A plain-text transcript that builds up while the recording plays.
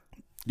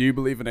Do you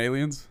believe in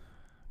aliens?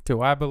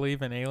 Do I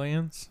believe in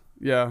aliens?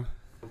 Yeah.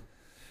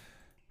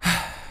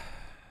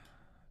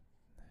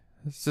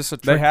 Is this a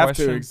They trick have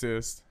question? to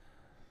exist.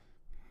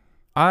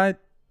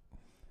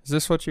 Is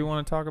this what you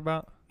want to talk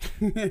about?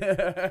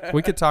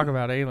 We could talk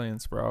about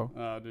aliens, bro.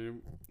 Oh,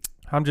 dude.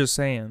 I'm just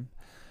saying.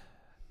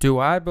 Do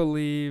I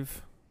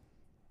believe?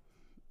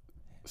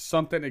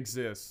 Something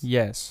exists.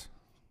 Yes.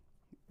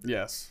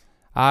 Yes.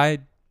 I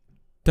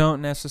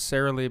don't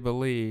necessarily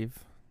believe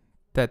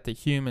that the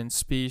human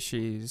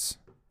species.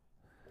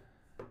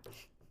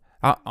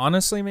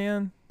 Honestly,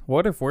 man,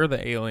 what if we're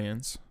the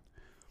aliens?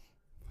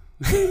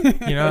 You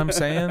know what I'm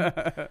saying?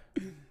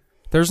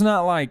 There's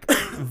not like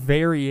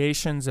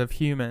variations of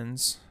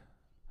humans,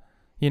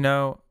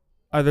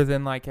 other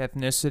than like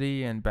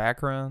ethnicity and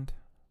background.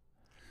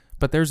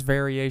 But there's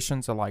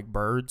variations of like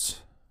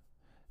birds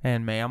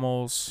and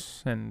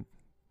mammals and,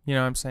 you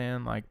know what I'm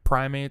saying? Like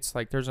primates.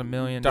 Like there's a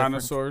million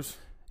dinosaurs.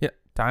 Yeah,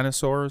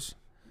 dinosaurs.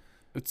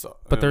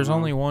 But there's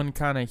only one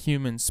kind of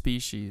human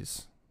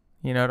species.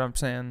 You know what I'm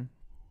saying?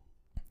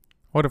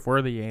 What if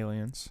we're the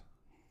aliens?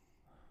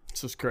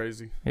 It's just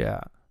crazy.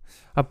 Yeah.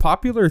 A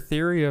popular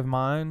theory of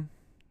mine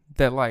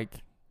that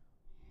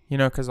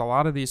because a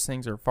lot of these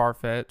things are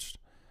far-fetched.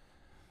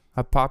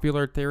 A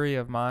popular theory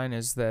of mine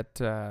is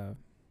that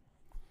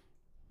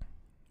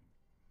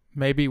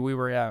maybe we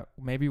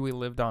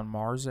lived on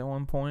Mars at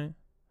one point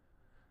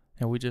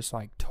and we just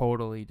like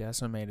totally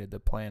decimated the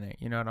planet.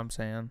 You know what I'm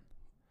saying?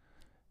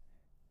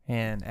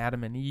 And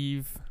Adam and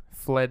Eve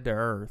fled to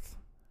Earth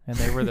and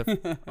they were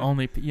the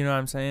only, you know what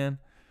I'm saying?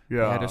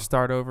 Yeah. They had to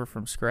start over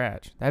from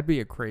scratch. That'd be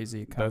a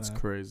crazy kind of. That's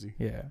crazy.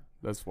 Yeah.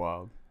 That's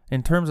wild.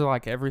 In terms of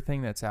like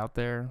everything that's out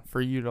there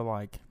for you to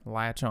like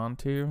latch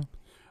onto.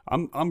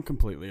 I'm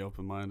completely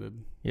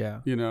open-minded. Yeah.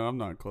 I'm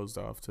not closed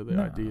off to the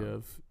idea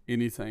of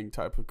anything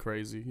type of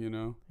crazy,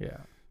 Yeah.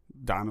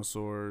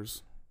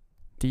 Dinosaurs.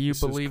 Do you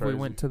It's just believe we crazy.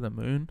 went to the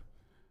moon?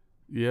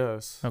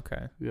 Yes.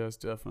 Okay. Yes,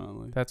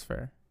 definitely. That's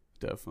fair.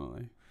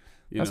 Definitely.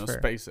 That's fair.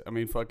 Space. I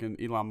mean, fucking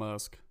Elon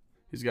Musk.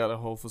 He's got a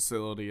whole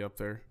facility up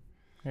there.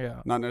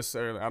 Yeah. Not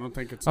necessarily. I don't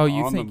think it's Oh,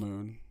 you on think the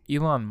moon.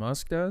 Elon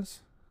Musk does?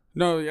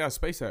 No, yeah,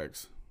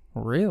 SpaceX.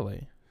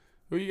 Really?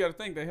 Well, you got to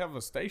think they have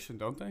a station,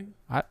 don't they?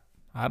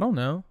 I don't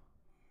know.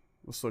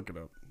 Let's look it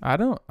up. I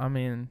thought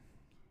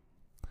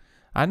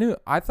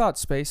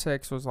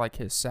SpaceX was like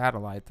his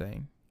satellite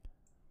thing.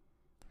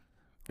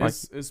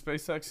 Is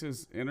SpaceX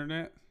his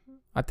internet?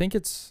 I think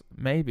it's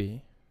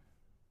maybe.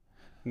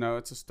 No,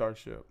 it's a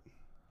Starship.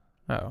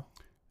 Oh.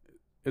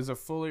 Is a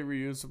fully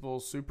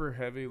reusable, super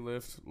heavy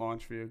lift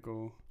launch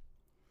vehicle.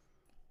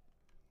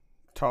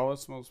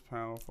 Tallest, most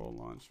powerful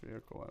launch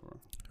vehicle ever.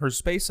 Or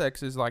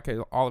SpaceX is like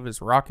all of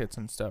his rockets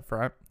and stuff,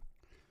 right?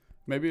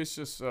 Maybe it's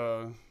just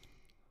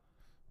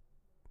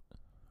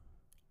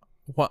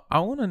What I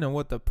want to know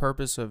what the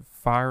purpose of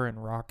firing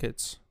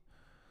rockets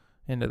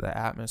into the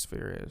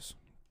atmosphere is.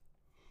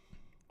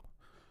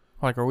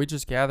 Like, are we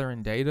just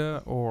gathering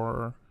data,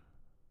 or?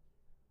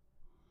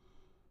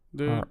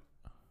 dude.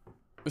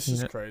 This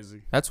is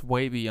crazy. That's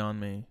way beyond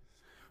me.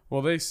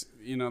 Well, they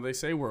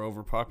say we're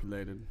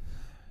overpopulated.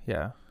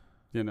 Yeah.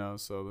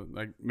 So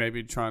like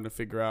maybe trying to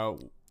figure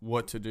out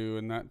what to do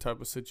in that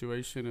type of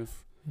situation.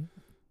 If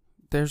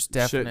there's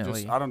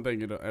definitely, I don't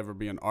think it'll ever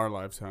be in our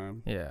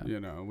lifetime. Yeah.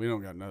 We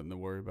don't got nothing to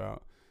worry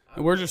about.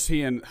 And we're just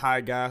seeing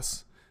high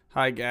gas,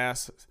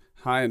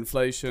 high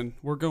inflation.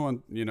 We're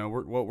going,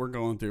 what we're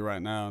going through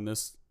right now, and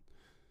this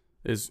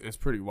is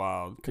pretty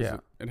wild because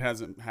it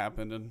hasn't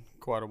happened in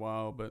quite a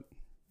while. But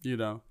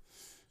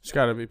just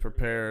got to be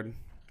prepared.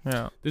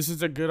 Yeah. This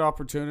is a good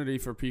opportunity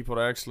for people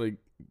to actually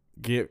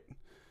get.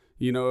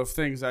 If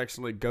things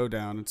actually go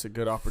down, it's a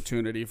good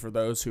opportunity for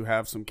those who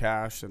have some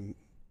cash and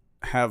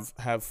have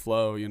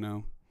flow,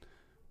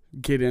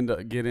 get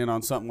in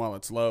on something while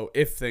it's low.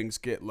 If things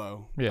get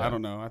low, I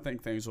don't know. I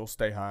think things will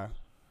stay high.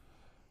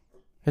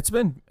 It's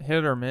been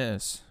hit or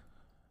miss.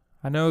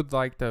 I know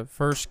like the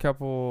first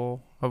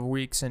couple of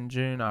weeks in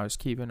June, I was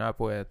keeping up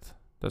with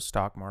the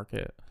stock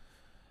market,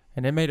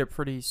 and it made a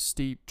pretty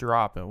steep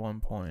drop at one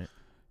point.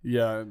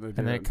 Yeah, they did.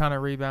 And then it kind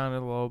of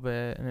rebounded a little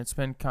bit, and it's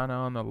been kind of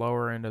on the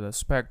lower end of the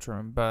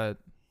spectrum, but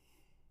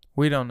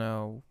we don't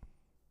know.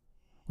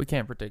 We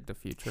can't predict the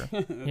future.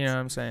 You know what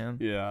I'm saying?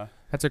 Yeah.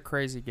 That's a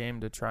crazy game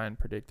to try and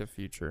predict the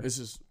future. This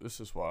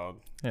is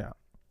wild. Yeah.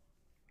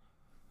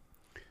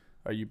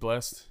 Are you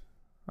blessed?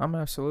 I'm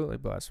absolutely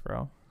blessed,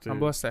 bro. Dude. I'm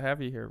blessed to have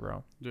you here,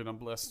 bro. Dude, I'm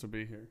blessed to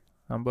be here.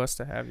 I'm blessed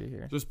to have you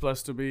here. Just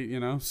blessed to be,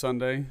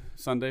 Sunday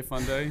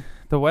fun day.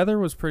 The weather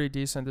was pretty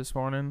decent this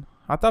morning.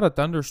 I thought a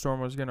thunderstorm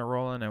was going to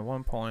roll in at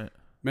one point.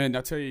 Man, I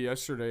tell you,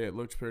 yesterday it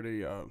looked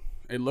pretty,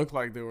 it looked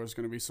like there was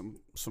going to be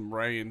some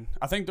rain.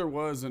 I think there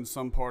was in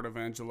some part of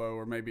Angelo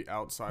or maybe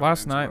outside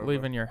Last of Angelo, night,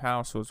 leaving your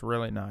house was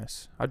really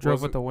nice. I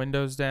drove with the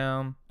windows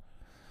down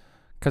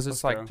because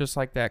it's like just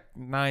like that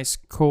nice,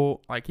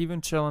 cool, like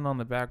even chilling on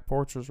the back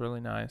porch was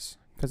really nice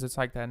because it's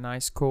like that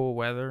nice, cool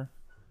weather.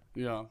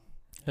 Yeah.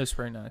 It's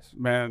pretty nice.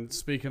 Man,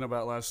 speaking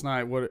about last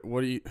night,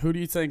 who do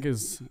you think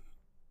is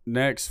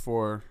next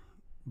for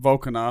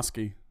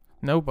Volkanovski?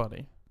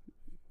 Nobody.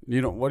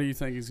 What do you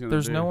think he's gonna do?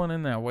 There's no one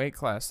in that weight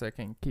class that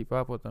can keep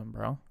up with him,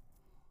 bro.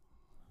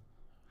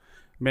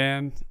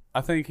 Man,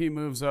 I think he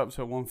moves up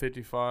to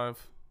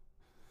 155,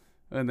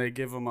 and they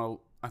give him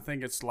I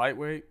think it's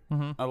lightweight,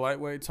 a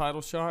lightweight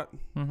title shot.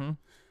 Mm-hmm.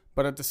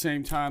 But at the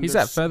same time, he's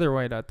at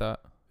featherweight, I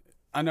thought.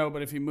 I know,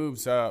 but if he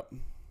moves up,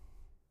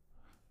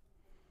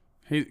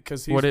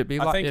 would it be?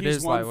 I think it he's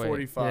is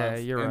 145. lightweight.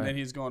 Yeah, you're right. And then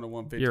he's going to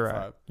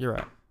 155. You're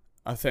right.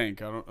 I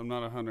think I'm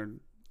not 100%,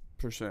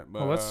 but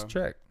well, let's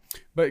check.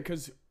 But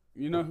because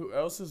you know who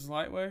else is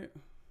lightweight?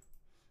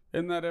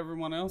 Isn't that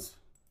everyone else?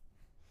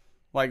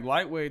 Like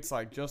lightweight's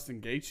like Justin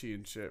Gaethje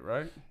and shit,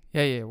 right?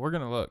 Yeah. We're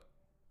gonna look.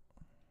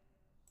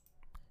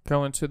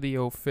 Going to the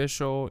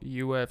official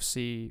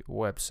UFC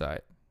website.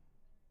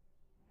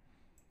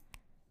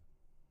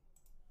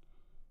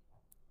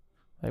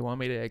 They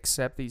want me to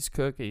accept these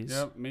cookies.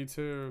 Yep, me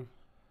too.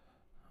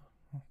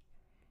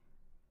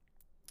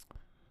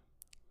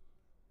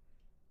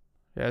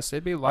 Yes,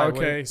 it'd be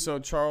lightweight. Okay, so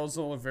Charles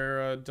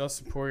Oliveira,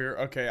 Dustin Poirier.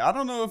 Okay, I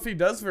don't know if he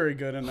does very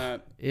good in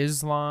that.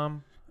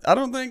 Islam. I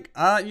don't think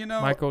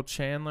Michael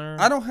Chandler.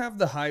 I don't have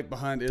the hype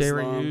behind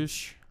Islam.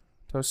 Dariush,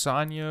 Dos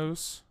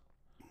Anjos.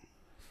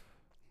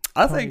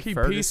 I think he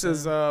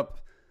pieces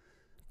up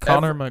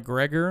Conor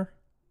McGregor.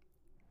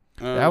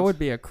 That would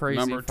be a crazy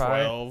number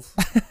fight. 12.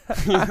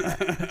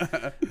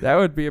 That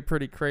would be a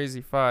pretty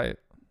crazy fight.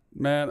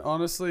 Man,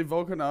 honestly,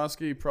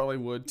 Volkanovski probably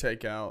would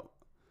take out,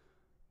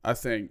 I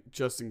think,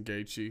 Justin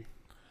Gaethje.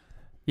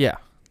 Yeah.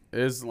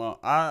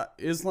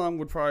 Islam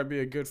would probably be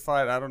a good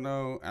fight. I don't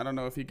know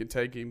if he could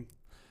take him.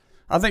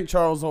 I think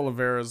Charles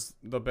Oliveira's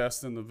the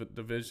best in the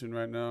division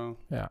right now.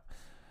 Yeah.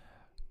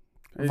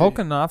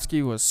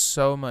 Volkanovski was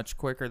so much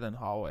quicker than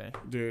Holloway.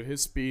 Dude,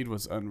 his speed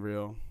was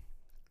unreal.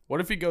 What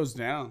if he goes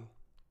down?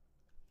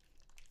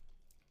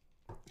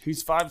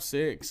 He's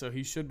 5'6", so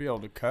he should be able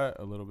to cut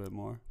a little bit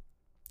more.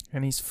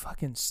 And he's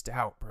fucking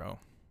stout, bro.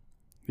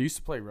 He used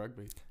to play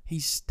rugby.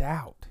 He's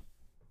stout.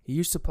 He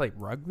used to play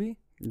rugby?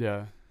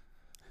 Yeah.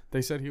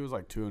 They said he was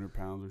like 200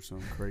 pounds or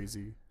some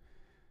crazy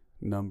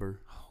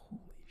number.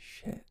 Holy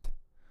shit.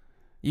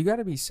 You got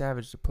to be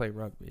savage to play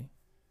rugby.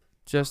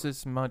 Just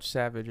as much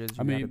savage as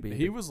you got to be.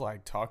 He was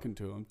like talking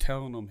to him,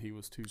 telling him he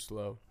was too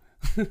slow.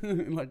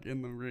 Like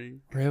in the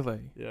ring.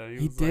 Really? Yeah.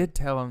 He did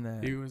tell him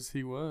that.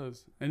 He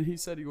was. And he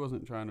said he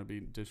wasn't trying to be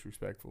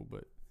disrespectful,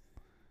 but.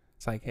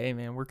 It's like, hey,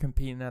 man, we're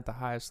competing at the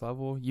highest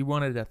level. You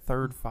wanted a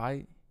third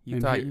fight?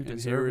 You thought you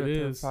deserved a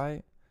third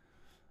fight?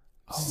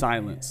 Oh,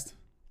 silenced.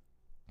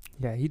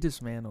 Man. Yeah, he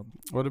dismantled.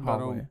 What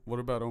about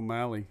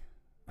O'Malley?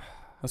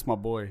 That's my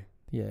boy.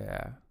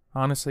 Yeah.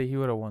 Honestly, he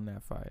would have won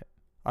that fight.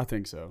 I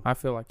think so. I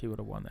feel like he would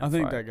have won that fight. I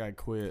think that guy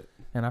quit.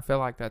 And I feel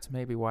like that's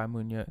maybe why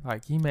Munoz,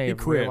 like, he may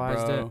have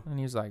realized it. And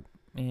he's like,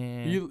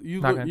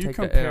 you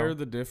compare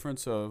the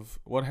difference of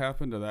what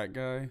happened to that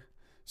guy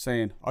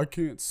saying, I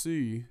can't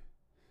see.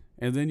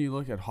 And then you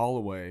look at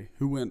Holloway,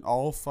 who went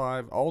all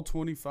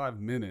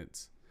 25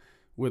 minutes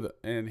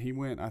and he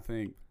went, I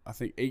think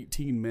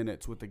 18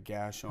 minutes with a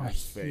gash on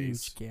his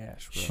face. Huge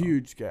gash, bro.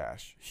 Huge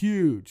gash.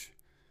 Huge.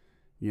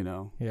 You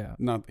know? Yeah.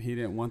 He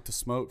didn't want the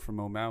smoke from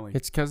O'Malley.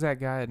 It's because that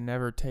guy had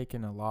never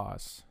taken a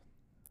loss.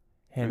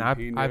 And I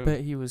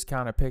bet he was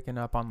kind of picking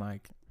up on,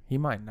 like, he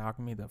might knock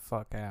me the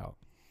fuck out.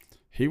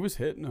 He was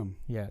hitting him.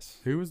 Yes.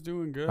 He was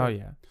doing good. Oh,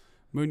 yeah.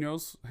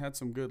 Munoz had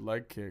some good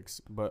leg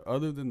kicks, but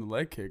other than the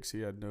leg kicks,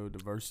 he had no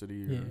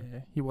diversity. Yeah,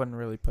 he wasn't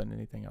really putting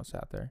anything else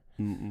out there.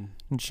 Mm-mm.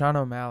 And Sean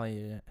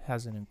O'Malley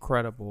has an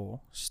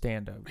incredible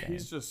stand-up game.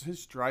 His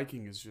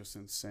striking is just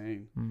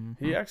insane.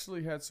 Mm-hmm. He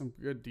actually had some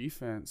good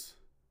defense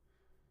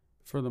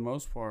for the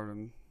most part,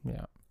 and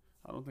yeah,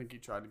 I don't think he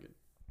tried to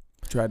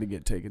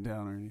get taken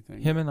down or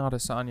anything. Him and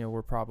Adesanya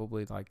were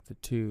probably like the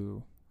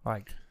two,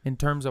 like in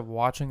terms of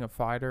watching a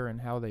fighter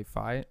and how they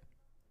fight.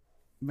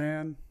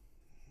 Man.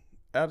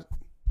 The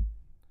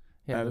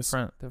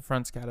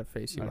front's got to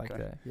face you like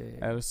that.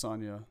 Yeah.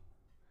 Adesanya.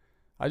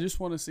 I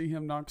just want to see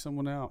him knock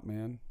someone out,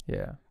 man.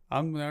 Yeah.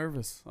 I'm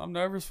nervous.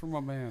 For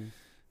my man.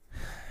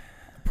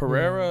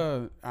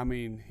 Pereira, I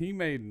mean, he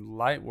made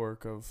light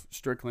work of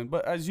Strickland,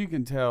 but as you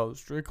can tell,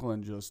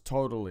 Strickland just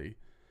totally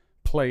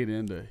played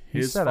into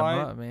his he set fight. Him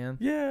up, man.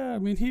 Yeah, I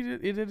mean,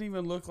 it didn't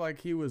even look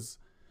like he was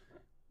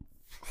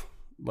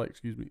like,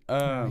 excuse me.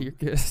 You're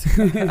good.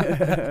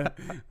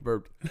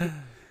 Burped.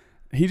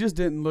 He just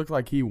didn't look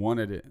like he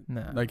wanted it.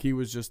 No. Like he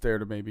was just there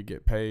to maybe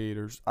get paid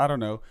or I don't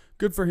know.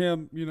 Good for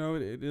him. You know,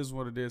 it is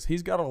what it is.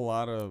 He's got a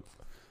lot of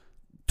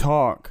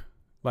talk.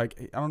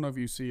 Like, I don't know if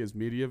you see his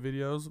media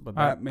videos, but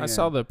that man. I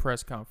saw the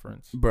press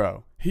conference.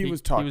 Bro, he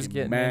was talking He was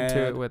getting mad.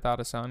 into it with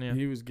Adesanya.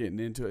 He was getting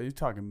into it. He was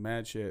talking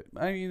mad shit.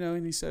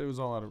 And he said it was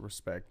all out of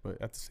respect,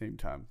 but at the same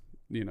time,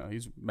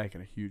 he's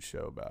making a huge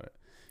show about it.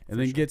 And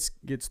then gets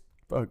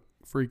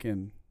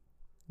freaking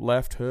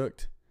left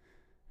hooked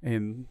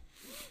and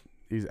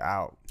he's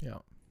out. Yeah.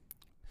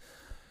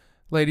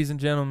 Ladies and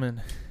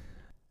gentlemen,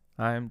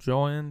 I am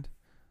joined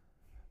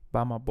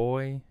by my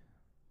boy.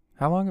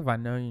 How long have I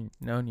known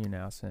you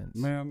now since?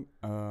 Man,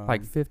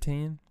 like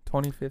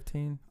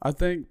 2015? I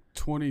think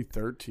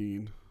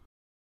 2013.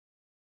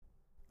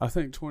 I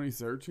think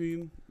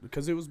 2013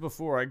 because it was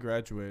before I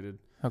graduated.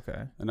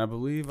 Okay. And I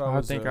believe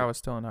I think I was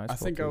still in high school. I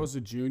think I was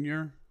a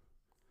junior,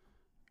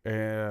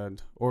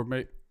 or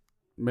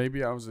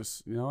maybe I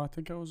was I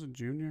think I was a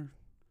junior,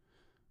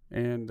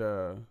 and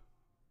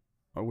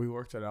we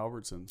worked at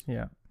Albertsons.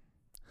 Yeah.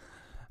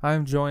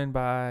 I'm joined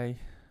by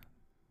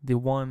the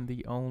one,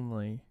 the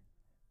only,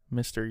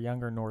 Mr.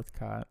 Younger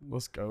Northcott.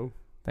 Let's go.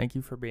 Thank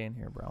you for being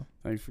here, bro.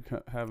 Thanks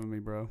for having me,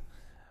 bro.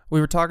 We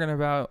were talking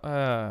about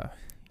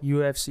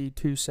UFC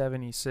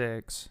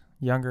 276.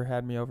 Younger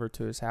had me over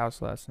to his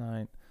house last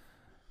night,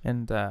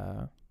 and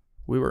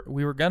we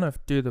were gonna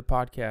do the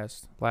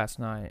podcast last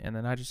night, and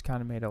then I just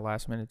kind of made a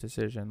last minute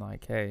decision,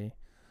 like, hey,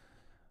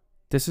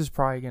 this is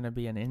probably gonna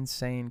be an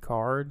insane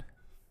card.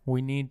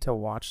 We need to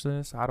watch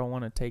this. I don't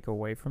want to take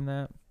away from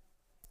that,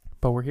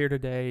 but we're here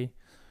today.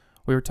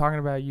 We were talking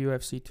about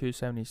UFC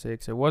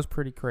 276. It was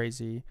pretty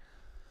crazy.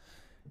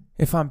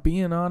 If I'm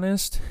being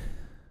honest,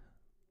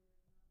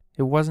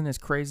 it wasn't as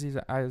crazy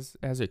as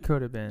it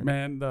could have been.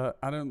 Man, the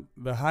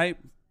hype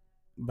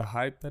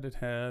that it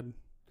had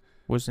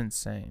was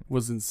insane.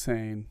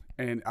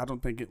 And I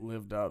don't think it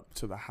lived up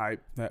to the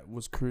hype that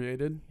was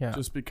created. Yeah.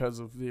 Just because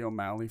of the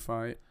O'Malley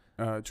fight.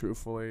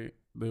 Truthfully,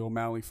 the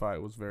O'Malley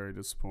fight was very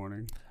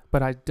disappointing.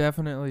 But I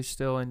definitely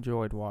still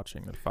enjoyed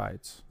watching the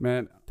fights.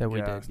 Man, that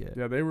we did get.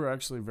 Yeah, they were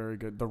actually very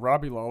good. The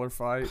Robbie Lawler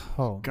fight.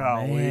 Oh,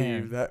 golly,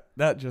 man.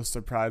 that just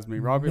surprised me.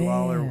 Robbie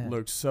Lawler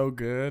looked so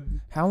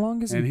good. How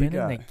long has he been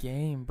in the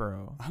game,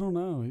 bro? I don't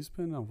know. He's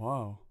been a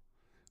while.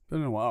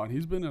 And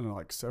he's been in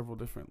like several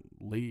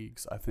different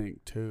leagues, I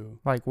think, too.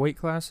 Like weight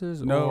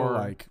classes? No, or?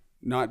 like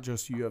not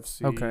just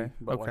UFC. Okay.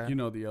 But like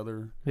the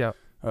other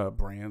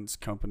brands,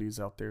 companies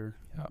out there.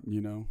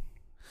 Yep.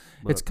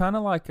 It's kind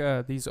of like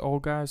these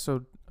old guys.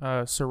 So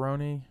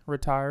Cerrone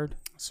retired.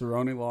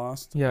 Cerrone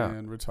lost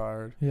and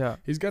retired. Yeah.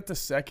 He's got the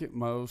second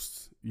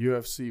most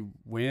UFC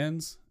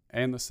wins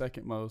and the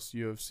second most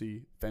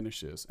UFC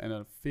finishes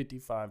and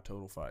 55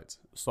 total fights.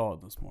 Saw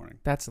it this morning.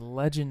 That's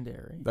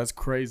legendary. That's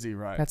crazy,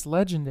 right? That's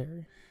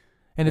legendary.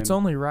 And it's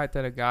only right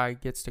that a guy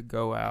gets to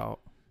go out.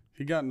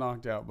 He got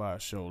knocked out by a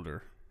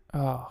shoulder.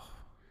 Oh,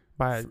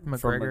 by McGregor?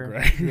 From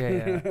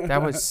McGregor. Yeah.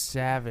 That was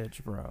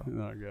savage, bro.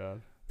 Oh,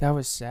 God. That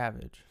was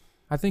savage.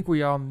 I think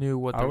we all knew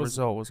what the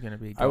result was going to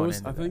be.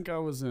 I think I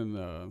was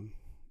in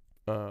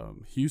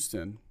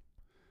Houston.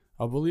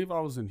 I believe I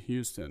was in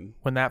Houston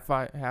when that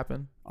fight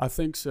happened. I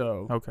think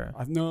so. Okay.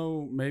 I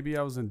know. Maybe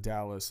I was in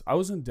Dallas. I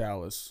was in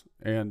Dallas,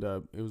 and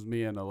it was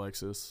me and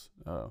Alexis,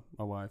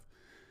 my wife,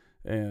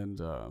 and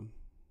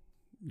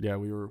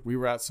we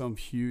were at some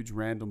huge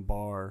random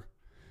bar.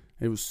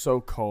 It was so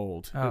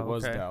cold. Oh, it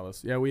was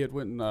Dallas. Yeah, we had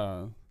went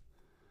and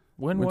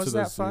when went was to the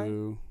that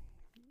zoo.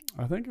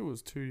 fight? I think it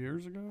was 2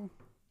 years ago.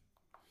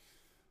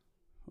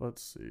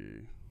 Let's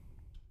see.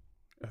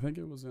 I think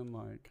it was in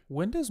like...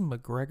 When does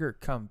McGregor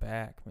come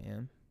back,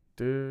 man?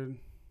 Dude.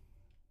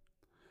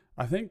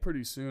 I think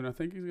pretty soon. I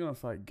think he's going to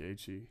fight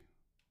Gaethje.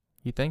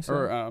 You think so?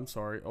 Or, I'm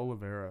sorry,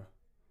 Oliveira.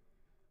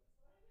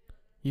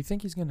 You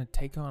think he's going to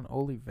take on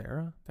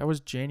Oliveira? That was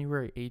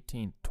January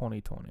 18th,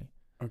 2020.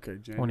 Okay,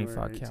 January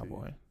 25 18th.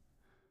 Cowboy.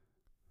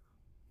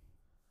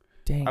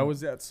 Dang. I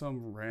was at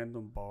some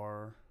random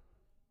bar.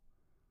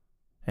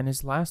 And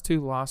his last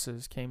two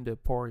losses came to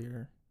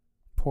Poirier.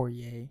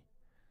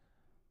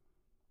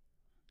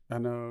 I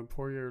know,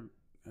 Poirier,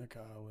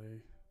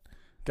 golly,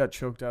 got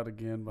choked out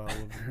again by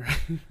Oliveira.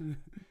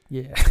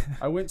 Yeah.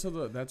 I went to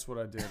that's what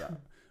I did.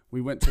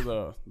 We went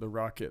to the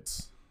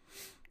Rockets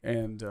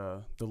and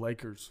the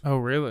Lakers. Oh,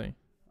 really?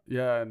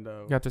 Yeah, and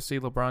got to see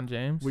LeBron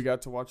James? We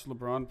got to watch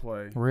LeBron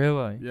play.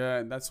 Really? Yeah,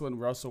 and that's when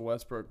Russell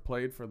Westbrook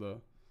played for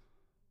the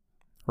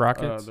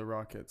Rockets? The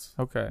Rockets.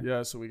 Okay.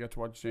 Yeah, so we got to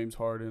watch James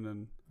Harden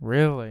and...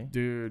 Really?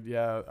 Dude,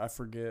 yeah, I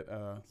forget.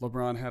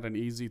 LeBron had an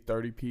easy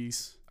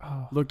 30-piece.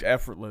 Oh. Looked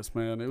effortless,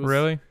 man. It was,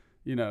 really?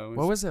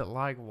 What was it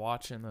like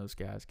watching those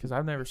guys? Because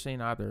I've never seen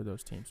either of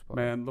those teams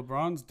play. Man,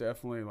 LeBron's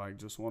definitely like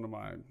just one of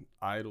my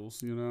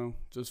idols,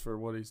 just for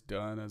what he's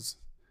done as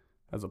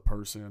a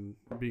person,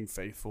 being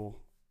faithful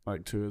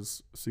like to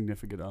his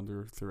significant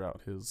other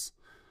throughout his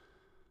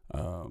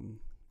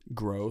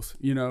growth.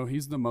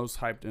 He's the most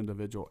hyped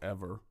individual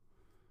ever.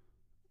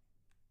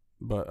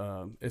 But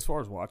as far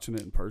as watching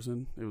it in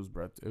person, it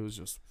was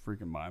just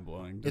freaking mind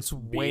blowing. It's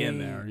way in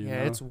there,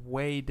 it's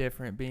way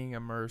different being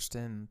immersed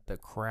in the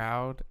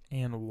crowd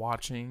and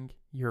watching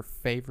your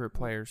favorite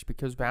players,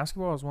 because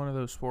basketball is one of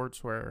those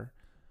sports where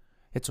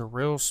it's a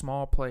real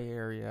small play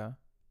area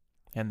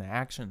and the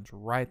action's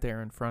right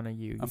there in front of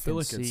you. I feel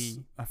like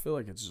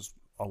it's just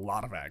a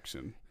lot of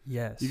action.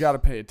 Yes, you got to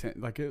pay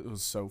attention. Like, it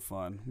was so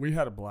fun. We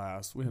had a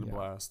blast.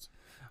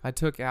 I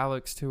took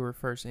Alex to her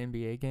first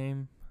NBA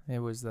game. It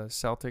was the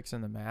Celtics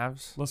and the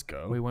Mavs. Let's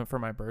go. We went for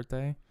my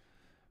birthday.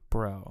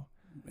 Bro.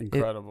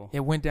 Incredible. It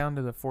went down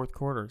to the fourth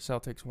quarter.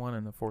 Celtics won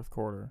in the fourth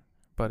quarter.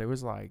 But it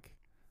was like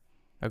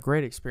a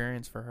great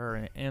experience for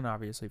her and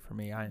obviously for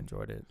me. I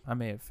enjoyed it. I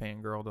may have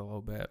fangirled a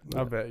little bit.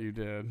 I bet you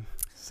did.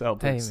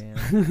 Celtics.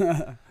 Hey,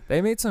 man.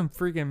 They made some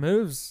freaking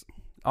moves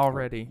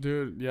already.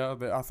 Dude, yeah.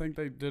 I think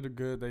they did a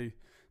good.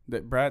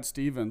 that Brad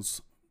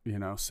Stevens,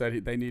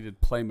 said they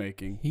needed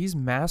playmaking. He's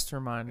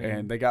masterminding.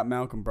 And they got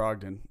Malcolm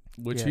Brogdon,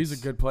 which he's a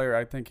Yes. good player.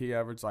 I think he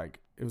averaged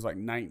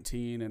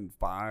 19 and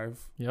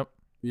 5. Yep.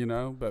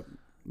 But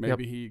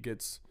maybe he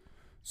gets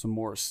some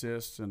more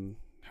assists and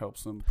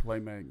helps them play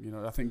make.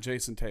 I think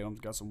Jason Tatum's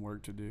got some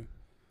work to do.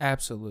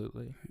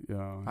 Absolutely.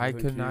 Yeah, I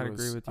could not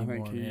agree with you more. I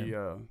think he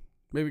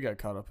maybe got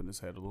caught up in his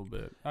head a little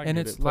bit. And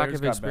it's lack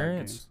of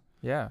experience.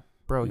 Yeah,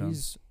 bro, Yeah.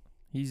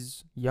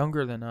 he's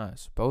younger than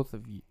us, both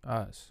of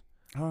us.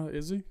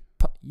 Is he?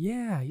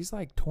 Yeah, he's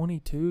like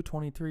 22,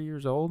 23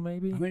 years old,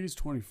 maybe. I think he's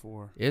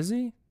 24. Is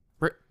he?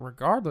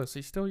 Regardless,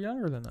 he's still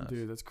younger than us.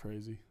 Dude, that's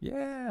crazy.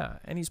 Yeah,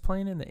 and he's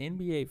playing in the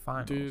NBA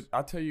Finals. Dude,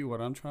 I'll tell you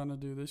what I'm trying to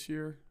do this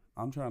year.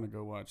 I'm trying to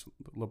go watch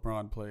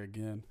LeBron play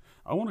again.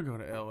 I want to go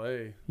to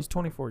L.A. He's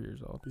 24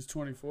 years old. He's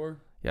 24?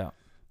 Yeah.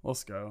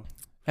 Let's go.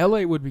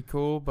 LA would be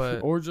cool,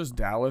 but or just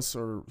Dallas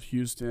or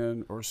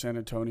Houston or San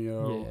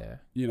Antonio.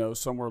 yeah.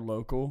 Somewhere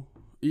local.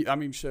 I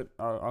mean, shit,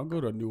 I'll go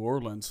to New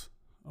Orleans.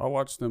 I'll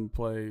watch them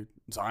play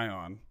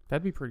Zion.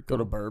 That'd be pretty cool.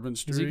 Go to Bourbon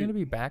Street. Is he going to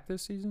be back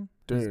this season?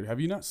 Dude, have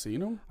you not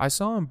seen him? I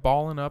saw him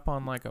balling up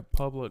on like a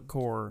public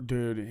court.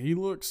 Dude, he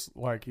looks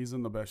like he's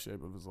in the best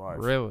shape of his life.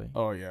 Really?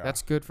 Oh, yeah.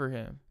 That's good for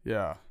him.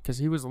 Yeah. Because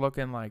he was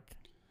looking like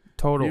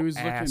total He was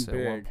ass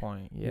looking at one big,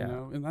 point.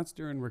 Yeah. And that's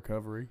during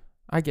recovery.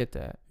 I get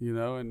that.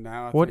 And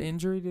now What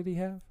injury did he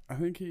have? I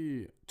think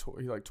he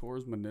tore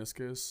his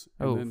meniscus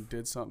and Oof. then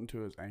did something to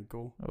his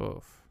ankle.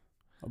 Oof.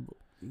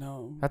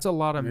 No. That's a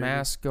lot of Maybe.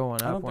 mass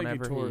going I up don't think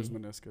whenever he tore his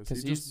meniscus.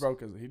 'cause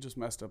He just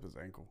messed up his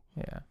ankle.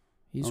 Yeah.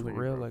 He's don't think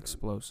he real broke it.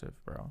 explosive,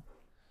 bro.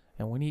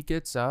 And when he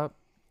gets up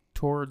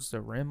towards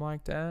the rim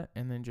like that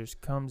and then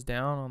just comes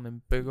down on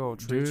them big old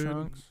tree Dude,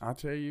 trunks. I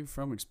tell you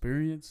from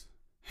experience,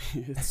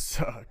 it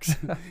sucks.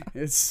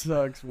 It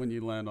sucks when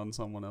you land on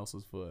someone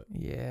else's foot.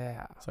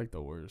 Yeah. It's like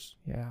the worst.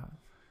 Yeah.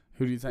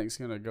 Who do you think's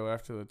gonna go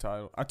after the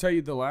title? I tell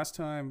you, the last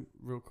time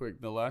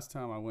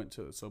I went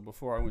to, so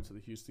before I went to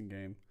the Houston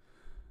game,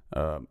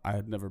 I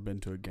had never been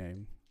to a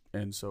game,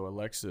 and so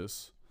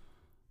Alexis,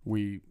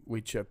 we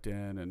chipped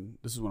in, and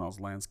this is when I was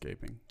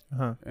landscaping,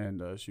 Uh-huh.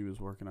 and she was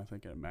working, I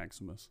think, at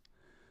Maximus,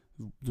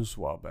 just a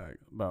while back,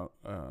 about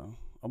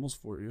almost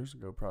 4 years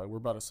ago, probably. We're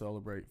about to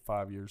celebrate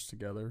 5 years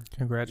together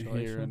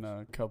Congratulations. here in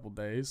a couple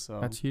days, so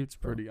That's huge,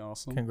 bro. pretty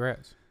awesome.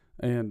 Congrats.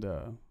 And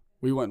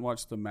we went and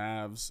watched the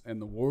Mavs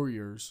and the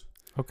Warriors.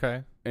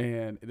 Okay.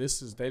 And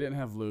they didn't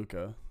have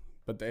Luka,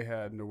 but they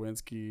had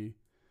Nowinski,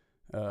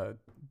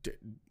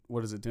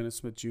 Dennis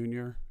Smith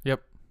Jr.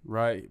 Yep.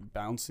 Right,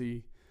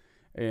 Bouncy,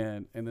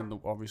 and then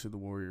obviously the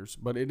Warriors.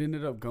 But it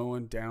ended up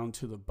going down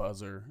to the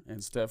buzzer,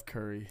 and Steph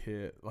Curry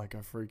hit like a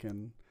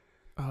freaking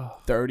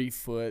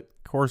 30-foot,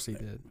 Of course he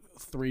did.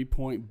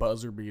 3-point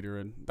buzzer beater,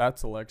 and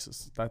that's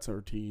Alexis. That's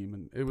her team,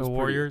 and it was The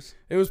Warriors?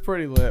 It was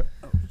pretty lit.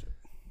 Oh, shit.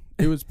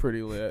 It was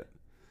pretty lit.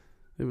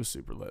 It was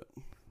super lit.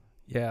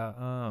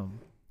 Yeah.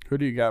 Who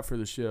do you got for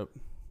the ship?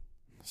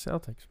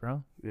 Celtics,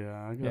 bro.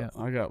 Yeah, I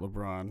got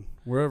LeBron.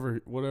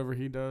 Whatever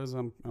he does,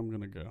 I'm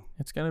gonna go.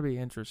 It's going to be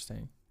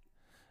interesting.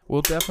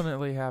 We'll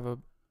definitely have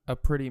a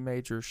pretty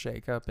major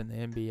shakeup in the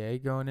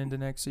NBA going into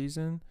next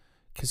season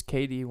because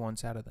KD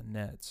wants out of the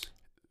Nets.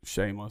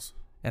 Shameless.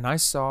 And I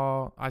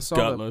saw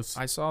Gutless.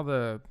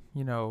 the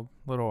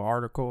little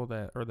article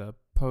or the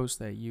post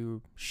that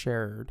you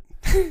shared.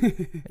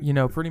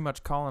 Pretty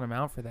much calling him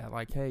out for that.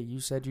 Like, hey, you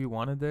said you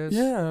wanted this.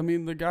 Yeah, I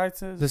mean the guy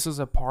says This is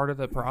a part of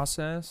the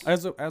process.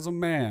 as a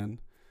man,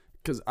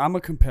 because I'm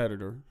a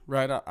competitor,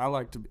 right? I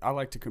like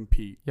to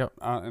compete. Yep.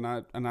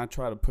 And I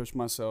try to push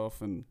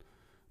myself and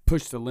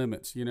push the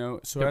limits.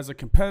 So Yep. as a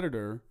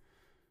competitor,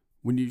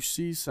 when you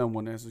see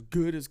someone as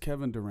good as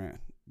Kevin Durant,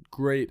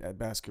 great at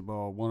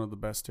basketball, one of the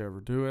best to ever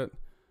do it,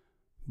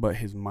 but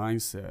his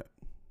mindset.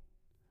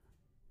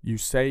 You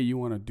say you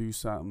want to do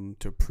something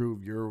to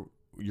prove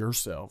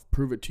yourself,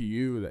 prove it to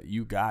you that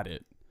you got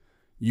it.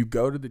 You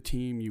go to the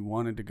team you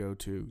wanted to go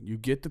to. You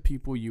get the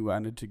people you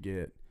wanted to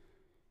get.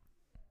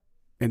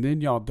 And then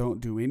y'all don't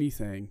do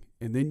anything.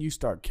 And then you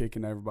start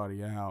kicking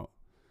everybody out.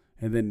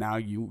 And then now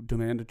you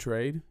demand a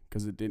trade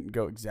because it didn't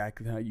go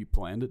exactly how you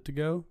planned it to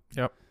go.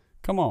 Yep.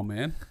 Come on,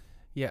 man.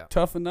 Yeah.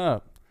 Toughen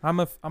up. I'm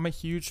a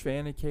huge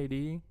fan of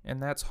KD,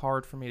 and that's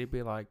hard for me to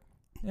be like,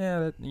 yeah,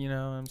 what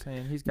I'm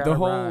saying? He's got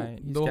right.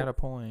 He's got a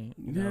point.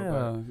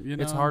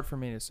 It's hard for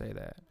me to say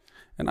that.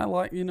 And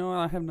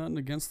I have nothing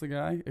against the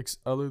guy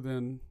other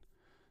than,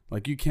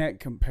 like, you can't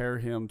compare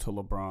him to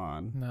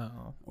LeBron.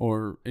 No.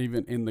 Or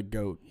even in the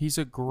GOAT. He's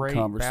a great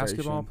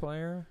basketball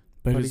player.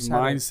 But his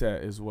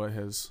mindset is what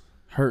has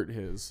hurt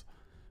his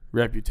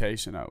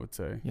reputation, I would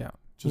say. Yeah.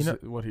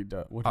 Just what he's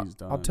done.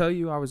 I'll tell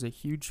you, I was a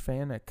huge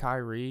fan of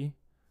Kyrie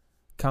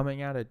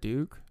coming out of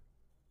Duke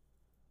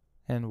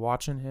and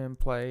watching him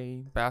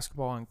play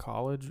basketball in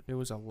college. It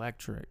was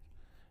electric.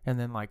 And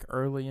then, like,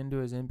 early into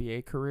his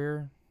NBA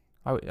career,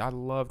 I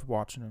loved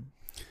watching him.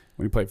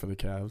 When he played for the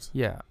Cavs?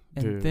 Yeah.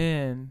 And Dude.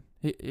 then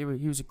he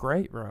was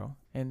great, bro.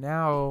 And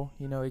now,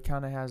 he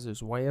kind of has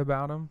this way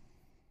about him.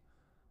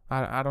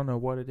 I don't know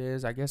what it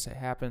is. I guess it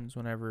happens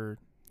whenever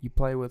you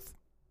play with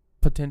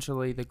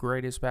potentially the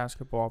greatest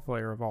basketball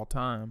player of all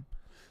time,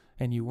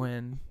 and you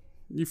win.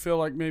 You feel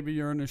like maybe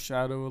you're in the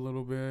shadow a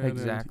little bit.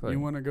 Exactly. You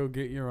want to go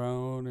get your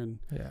own,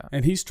 Yeah.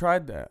 and he's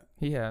tried that.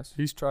 He has.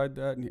 He's tried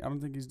that, and I don't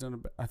think he's done it.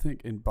 I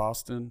think in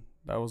Boston,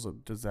 that was a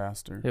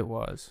disaster. It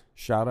was.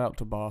 Shout out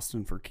to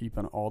Boston for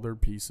keeping all their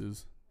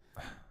pieces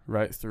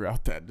right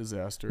throughout that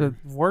disaster. The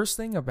worst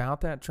thing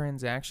about that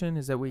transaction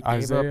is that we gave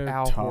Isaiah up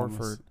Al Thomas.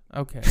 Horford.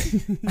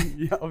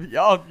 Okay.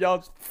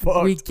 y'all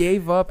fucked. We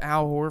gave up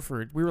Al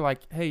Horford. We were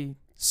like, hey,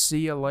 see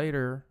you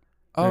later.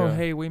 Oh, Yeah.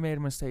 hey, we made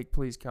a mistake.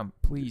 Please come.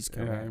 Please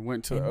come Yeah, in.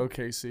 went to And-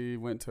 OKC,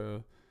 went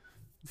to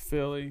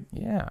Philly.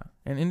 Yeah.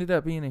 And ended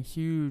up being a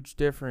huge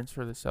difference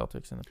for the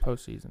Celtics in the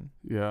postseason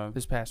Yeah,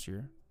 this past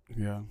year.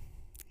 yeah.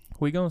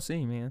 We gonna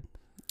see, man.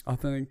 I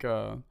think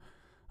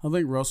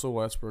Russell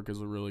Westbrook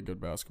is a really good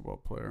basketball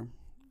player.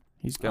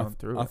 He's going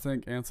through I it.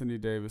 think Anthony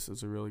Davis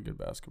is a really good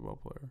basketball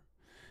player.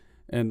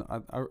 And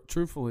I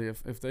truthfully,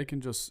 if they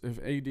can if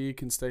AD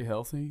can stay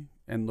healthy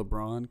and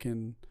LeBron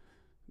can,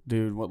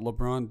 dude, what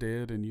LeBron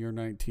did in year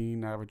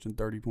 19, averaging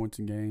 30 points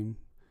a game,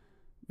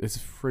 it's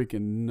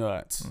freaking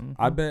nuts. Mhm.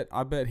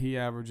 I bet he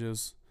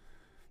averages,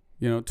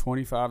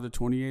 25 to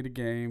 28 a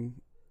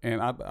game,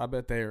 and I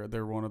bet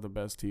they're one of the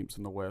best teams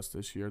in the West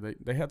this year.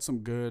 They had some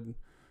good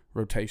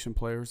rotation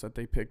players that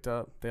they picked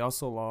up. They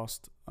also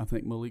lost, I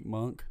think, Malik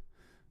Monk.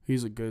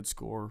 He's a good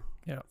scorer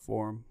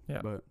for him.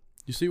 Yeah. But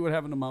you see what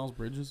happened to Miles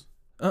Bridges?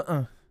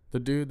 The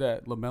dude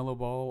that LaMelo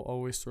Ball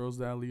always throws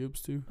the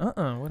alley-oops to?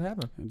 What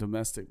happened?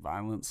 Domestic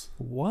violence.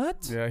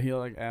 What? Yeah, he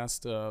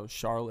asked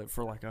Charlotte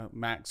for a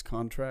max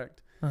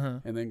contract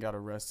and then got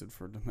arrested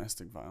for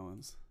domestic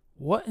violence.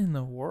 What in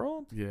the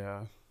world?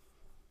 Yeah.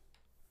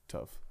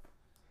 Tough.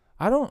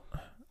 I don't,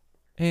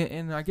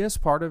 and I guess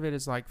part of it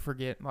is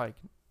forget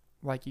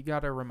you got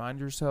to remind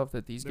yourself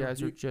that these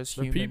guys are just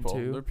They're human people.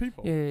 too. They're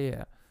people.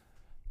 Yeah.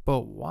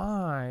 But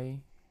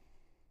why,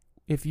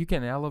 if you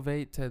can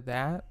elevate to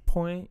that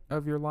point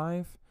of your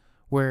life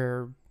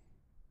where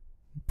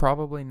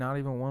probably not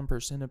even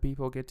 1% of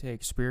people get to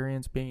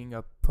experience being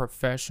a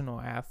professional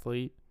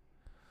athlete,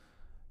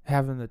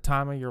 having the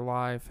time of your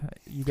life,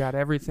 you got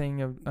everything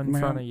in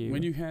front of you.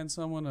 When you hand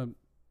someone a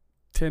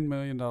 $10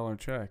 million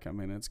check, I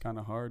mean, it's kind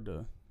of hard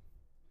to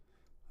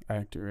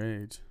act your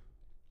age.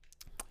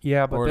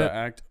 Yeah, but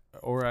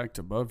or act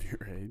above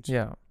your age.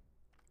 Yeah.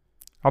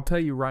 I'll tell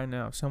you right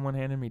now, if someone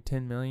handed me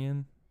 $10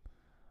 million,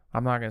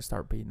 I'm not gonna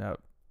start beating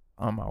up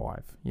on my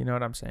wife. You know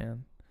what I'm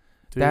saying?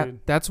 Dude,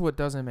 That's what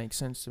doesn't make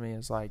sense to me.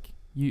 Is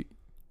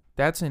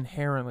that's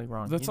inherently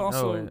wrong. that's you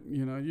also know it.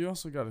 you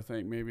also got to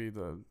think maybe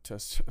the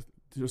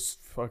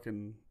just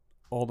fucking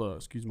all the,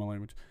 excuse my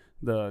language,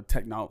 the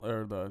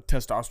the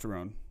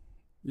testosterone.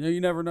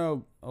 You never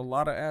know. A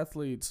lot of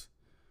athletes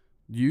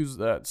use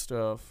that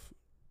stuff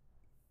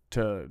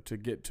to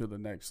get to the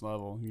next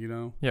level.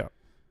 Yeah.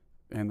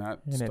 And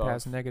It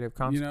has negative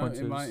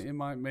consequences. it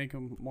might make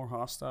them more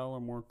hostile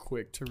or more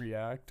quick to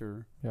react,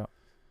 Yeah.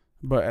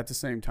 But at the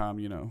same time,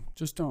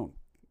 just don't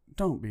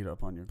beat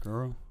up on your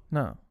girl.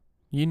 No,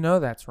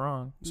 that's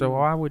wrong. So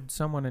why would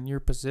someone in your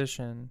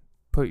position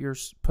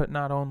put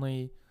not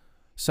only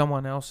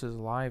someone else's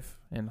life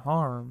in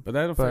harm, But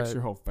that affects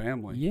your whole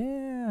family.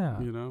 Yeah.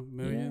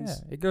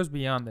 Millions. Yeah, it goes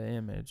beyond the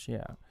image.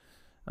 Yeah.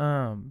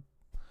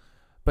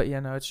 But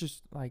it's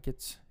just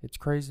it's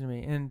crazy to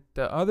me. And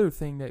the other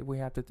thing that we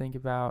have to think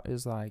about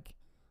is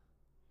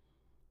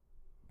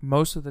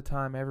most of the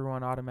time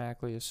everyone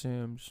automatically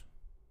assumes,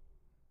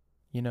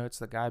 it's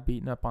the guy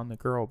beating up on the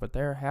girl, but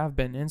there have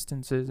been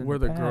instances in where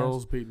the the past.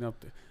 girl's beating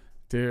up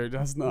dude,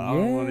 that's not, I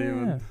don't want to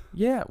even.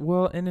 Yeah,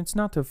 well, and it's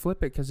not to flip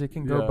it because it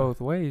can go Yeah.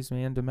 both ways,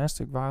 man.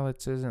 Domestic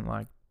violence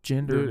isn't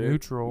gender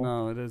neutral.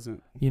 No, it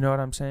isn't. You know what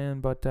I'm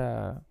saying? But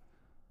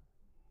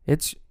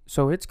it's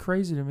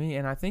crazy to me,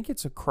 and I think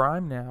it's a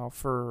crime now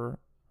for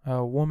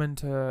a woman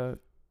to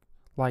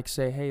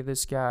say, "Hey,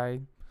 this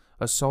guy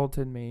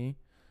assaulted me,"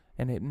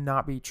 and it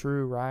not be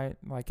true, right?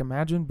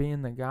 Imagine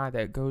being the guy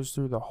that goes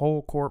through the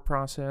whole court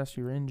process.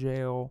 You're in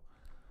jail,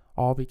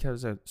 all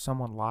because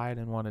someone lied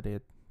and wanted to,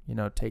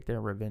 take their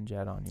revenge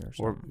out on you or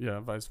something. Or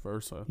vice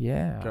versa.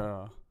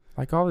 Yeah.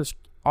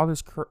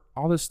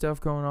 All this stuff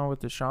going on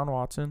with Deshaun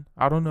Watson.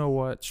 I don't know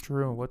what's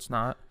true and what's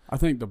not. I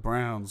think the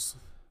Browns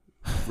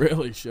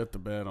really shit the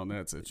bed on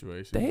that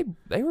situation.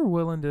 They were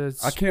willing to.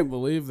 I can't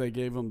believe they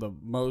gave him the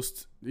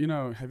most.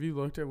 Have you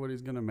looked at what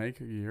he's gonna make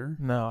a year?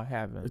 No, I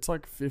haven't. It's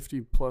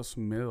 $50+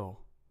 million.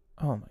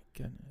 Oh my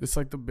goodness!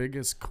 It's the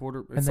biggest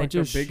It's they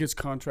the biggest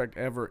contract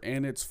ever,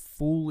 and it's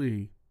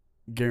fully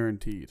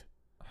guaranteed.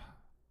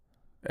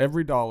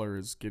 Every dollar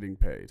is getting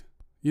paid.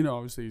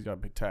 Obviously he's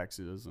got big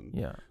taxes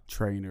and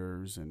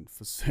trainers and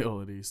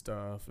facility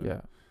stuff.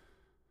 And,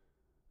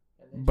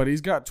 but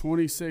he's got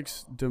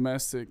 26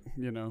 domestic.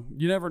 You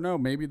never know.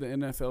 Maybe the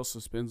NFL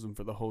suspends him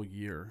for the whole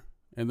year,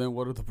 and then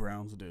what do the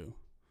Browns do?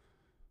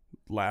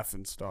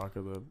 Laughing stock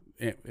of the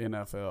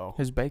NFL.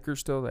 Is Baker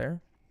still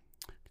there?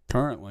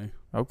 Currently.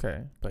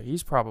 Okay, but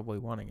he's probably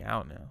wanting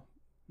out now.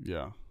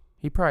 Yeah.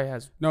 He probably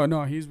has.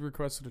 No, he's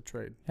requested a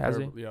trade. Has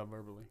he? Yeah,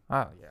 verbally.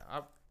 Oh,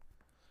 yeah.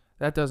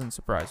 That doesn't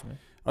surprise me.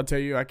 I'll tell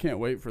you, I can't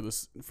wait for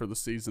the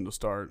season to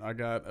start. I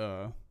got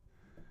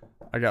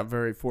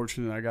very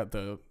fortunate. I got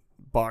the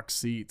box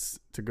seats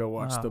to go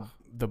watch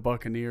the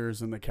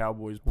Buccaneers and the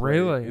Cowboys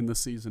play in the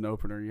season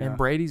opener. Yeah, and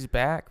Brady's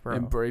back, bro.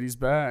 And Brady's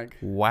back.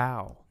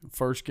 Wow.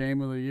 First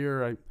game of the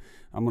year.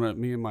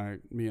 Me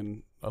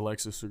and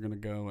Alexis are gonna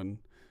go, and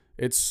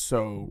it's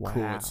so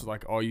cool. It's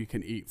like all you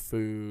can eat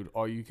food,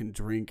 all you can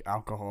drink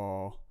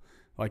alcohol.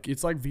 Like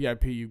it's like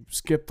VIP. You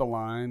skip the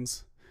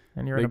lines.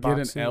 And you're they in a box get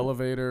an seat.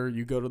 elevator.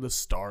 You go to the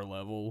star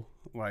level.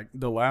 Like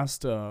the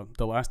last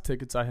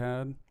tickets I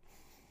had,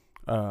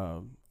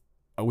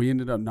 we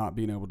ended up not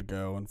being able to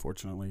go,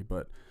 unfortunately.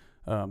 But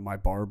my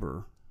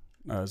barber,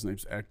 his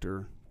name's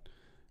Hector,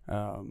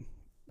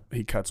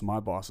 he cuts my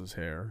boss's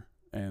hair,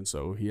 and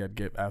so he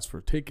had asked for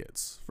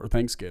tickets for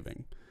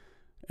Thanksgiving.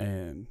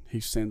 And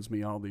he sends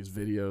me all these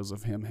videos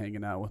of him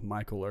hanging out with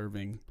Michael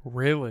Irving.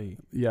 Really?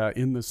 Yeah,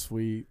 in the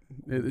suite.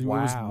 It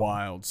was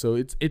wild. So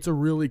it's a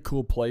really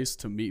cool place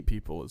to meet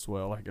people as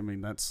well. Like, I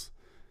mean,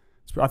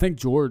 I think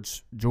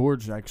George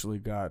actually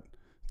got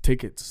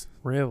tickets.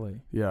 Really?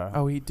 Yeah.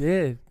 Oh, he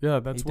did. Yeah,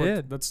 that's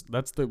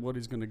what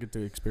he's going to get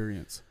to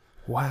experience.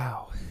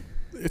 Wow.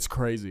 It's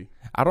crazy.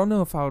 I don't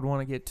know if I would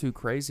want to get too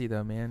crazy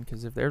though, man,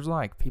 because if there's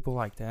like people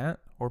like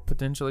that or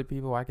potentially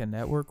people I can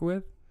network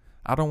with,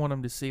 I don't want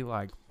them to see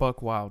like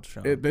Buck Wild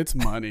show. It's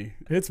money.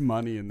 It's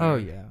money in there. Oh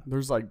yeah.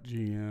 There's like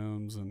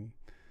GMs and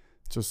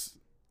just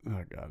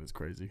God, it's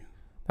crazy.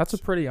 That's a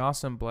pretty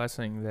awesome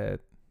blessing that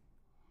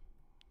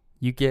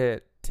you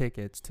get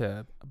tickets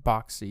to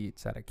box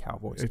seats at a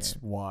Cowboys game. It's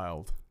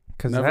wild.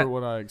 Never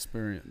would I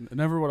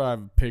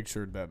have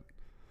pictured that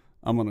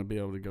I'm gonna be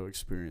able to go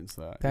experience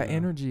that. That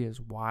energy is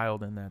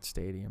wild in that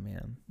stadium,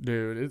 man.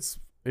 Dude,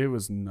 it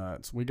was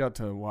nuts. We got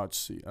to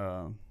watch.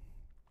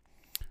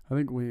 I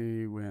think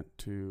we went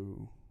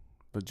to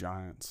the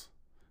Giants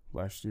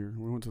last year.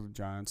 We went to the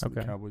Giants at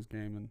the Cowboys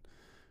game, and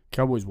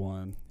Cowboys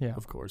won. Yeah,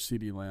 of course.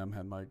 CeeDee Lamb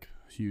had like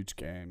a huge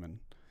game, and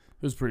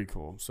it was pretty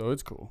cool. So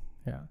it's cool.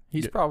 Yeah,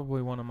 he's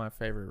probably one of my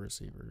favorite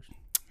receivers.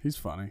 He's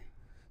funny.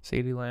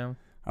 CeeDee Lamb.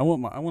 I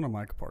want a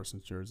Micah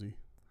Parsons jersey.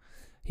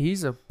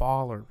 He's a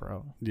baller,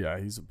 bro.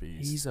 Yeah, he's a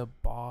beast. He's a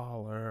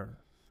baller.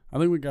 I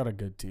think we got a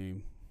good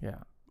team. Yeah.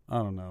 I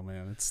don't know,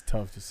 man. It's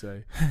tough to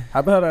say. How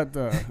about at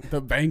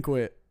the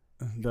banquet?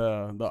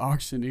 The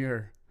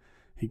auctioneer,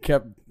 he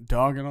kept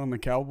dogging on the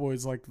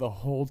Cowboys like the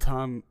whole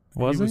time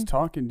he was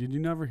talking. Did you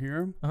never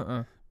hear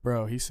him?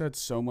 Bro, he said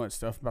so much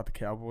stuff about the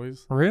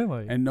Cowboys.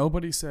 Really? And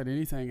nobody said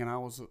anything,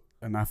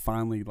 and I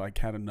finally like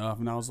had enough,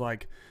 and I was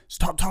like,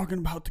 stop talking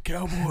about the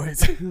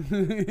Cowboys.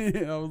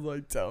 I was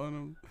like telling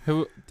him.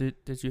 Who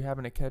did you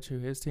happen to catch who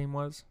his team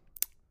was?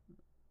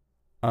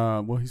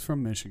 Well, he's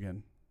from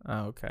Michigan.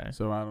 Oh, okay.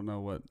 So I don't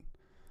know.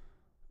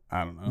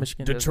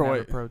 Michigan Detroit. doesn't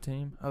have a pro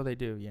team. Oh, they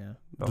do, yeah.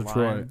 The Detroit.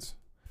 Lions.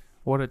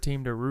 What a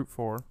team to root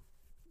for.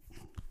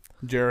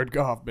 Jared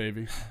Goff,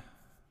 baby.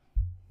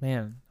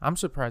 Man, I'm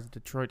surprised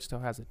Detroit still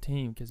has a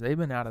team because they've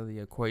been out of the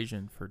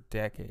equation for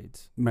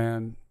decades.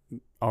 Man,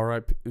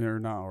 R.I.P. or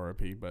not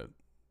R.I.P., but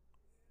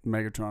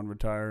Megatron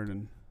retired,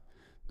 and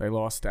they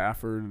lost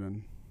Stafford.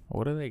 And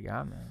what do they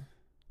got now?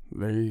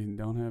 They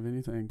don't have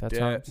anything. That's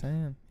what I'm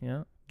saying,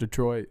 yeah.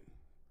 Detroit.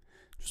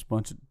 Just a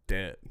bunch of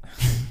debt.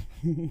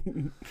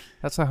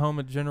 That's the home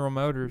of General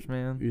Motors,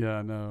 man. Yeah,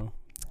 I know.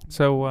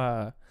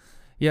 So,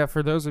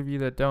 for those of you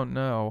that don't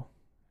know,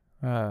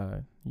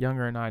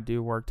 Younger and I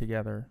do work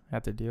together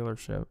at the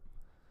dealership.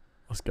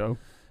 Let's go.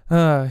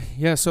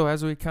 So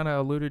as we kind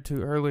of alluded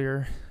to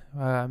earlier,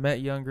 I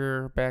met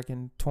Younger back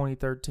in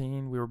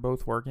 2013. We were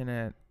both working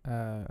at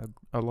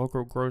a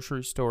local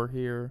grocery store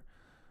here.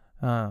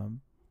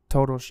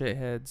 Total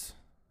shitheads.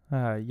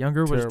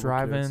 Younger was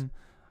driving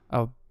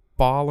a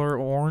baller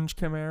orange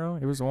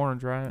Camaro. It was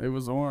orange, right? It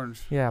was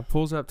orange. Yeah,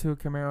 pulls up to a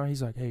Camaro.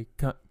 He's like, hey,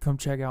 come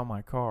check out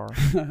my car.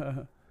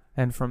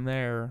 And from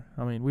there,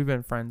 I mean, we've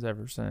been friends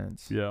ever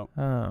since. Yeah.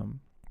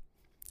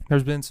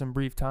 There's been some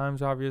brief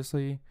times,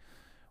 obviously,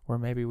 where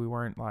maybe we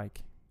weren't,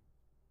 like,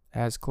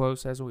 as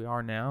close as we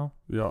are now.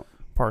 Yeah.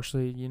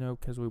 Partially,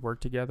 because we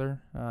work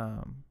together.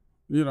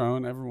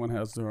 And everyone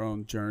has their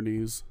own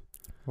journeys.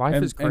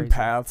 Life is crazy. And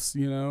paths,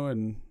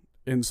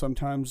 and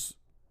sometimes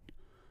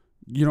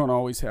you don't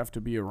always have to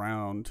be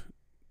around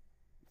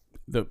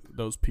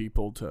those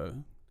people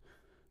to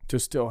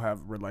still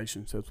have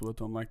relationships with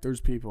them. Like, there's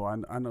people,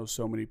 I know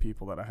so many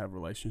people that I have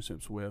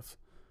relationships with,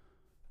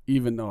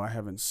 even though I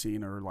haven't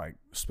seen or, like,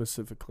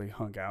 specifically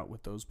hung out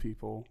with those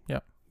people.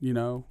 Yep.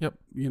 Yep.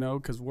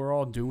 Because we're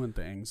all doing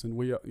things. And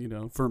we,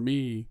 for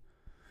me,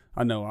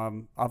 I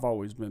know I've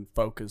always been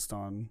focused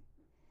on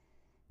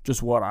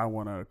just what I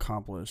want to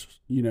accomplish,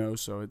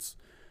 so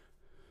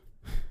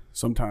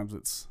sometimes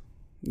it's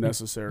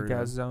necessary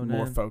to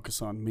more focus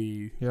on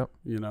me. Yep.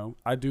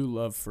 I do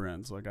love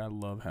friends. Like, I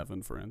love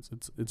having friends.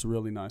 It's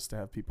really nice to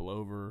have people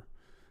over.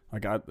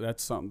 Like,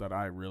 that's something that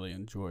I really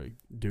enjoy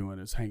doing,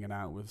 is hanging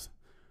out with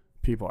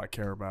people I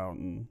care about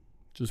and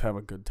just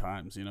having good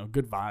times,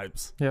 good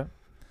vibes. Yeah.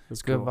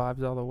 That's good cool.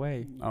 vibes all the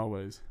way.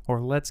 Always. Or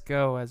let's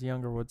go, as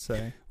Younger would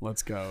say.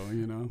 Let's go,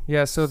 you know?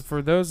 Yeah, so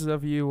for those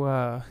of you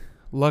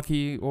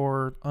lucky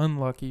or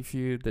unlucky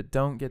few that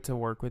don't get to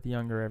work with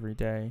Younger every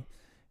day,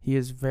 he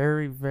is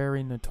very,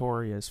 very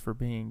notorious for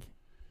being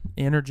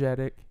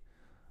energetic,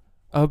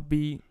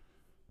 upbeat,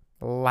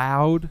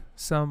 loud,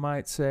 some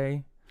might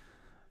say.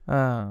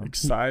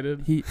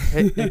 Excited.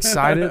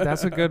 Excited,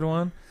 that's a good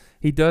one.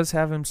 He does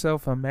have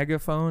himself a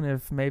megaphone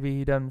if maybe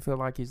he doesn't feel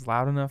like he's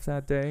loud enough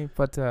that day.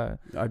 But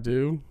I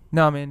do.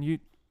 no, man,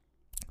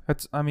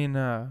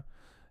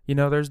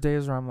 there's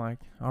days where I'm like,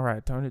 all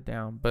right, tone it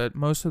down. But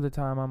most of the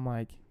time I'm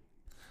like,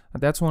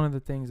 that's one of the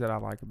things that I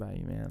like about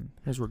you, man,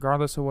 is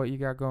regardless of what you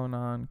got going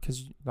on,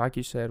 because like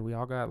you said, we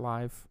all got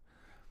life.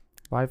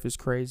 Life is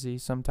crazy.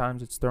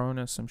 Sometimes it's throwing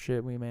us some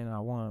shit we may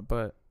not want.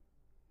 But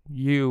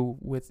you,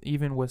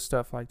 even with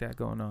stuff like that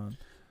going on,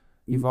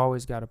 you've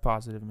always got a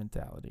positive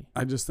mentality.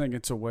 I just think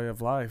it's a way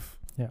of life.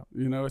 Yeah.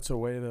 You know, it's a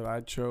way that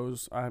I've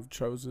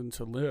chosen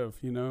to live,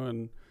 you know,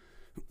 and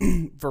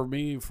for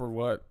me, for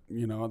what,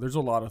 you know, there's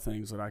a lot of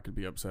things that I could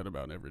be upset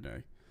about every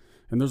day.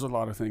 And there's a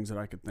lot of things that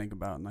I could think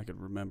about and I could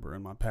remember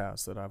in my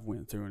past that I've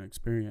went through and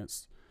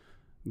experienced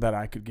that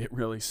I could get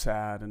really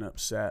sad and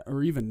upset,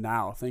 or even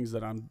now, things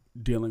that I'm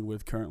dealing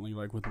with currently,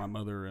 like with my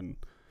mother, and,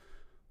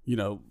 you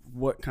know,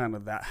 what kind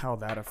of how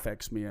that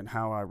affects me and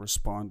how I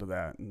respond to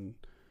that. And,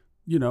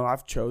 you know,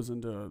 I've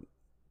chosen to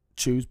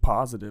choose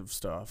positive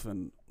stuff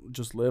and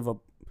just live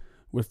up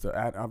with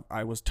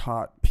I was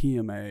taught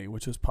PMA,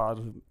 which is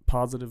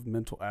positive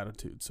mental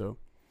attitude. So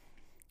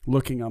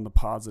looking on the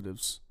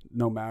positives,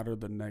 no matter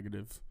the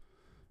negative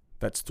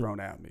that's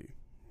thrown at me,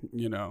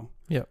 you know.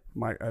 Yeah.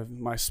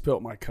 I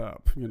spilt my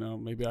cup, you know,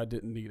 maybe I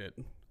didn't need it.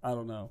 I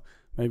don't know.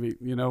 Maybe,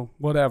 you know,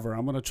 whatever.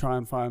 I'm going to try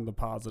and find the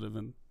positive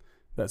in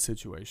that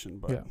situation.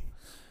 But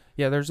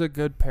yeah, there's a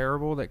good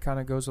parable that kind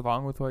of goes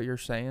along with what you're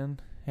saying.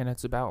 And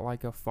it's about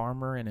like a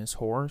farmer and his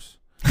horse.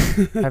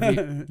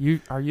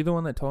 Are you the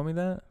one that told me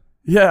that?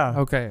 Yeah.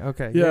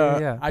 Okay.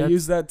 Yeah. I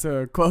used that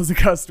to close a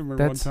customer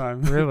one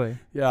time. Really?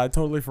 Yeah, I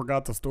totally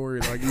forgot the story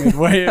like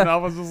midway, and I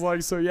was just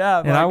like, so yeah.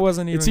 And I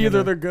wasn't even. It's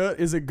either they're good.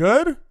 Is it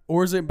good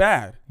or is it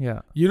bad?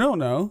 Yeah. You don't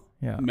know.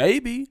 Yeah.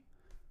 Maybe.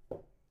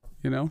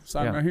 You know,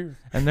 sign right here.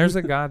 And there's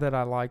a guy that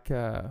I like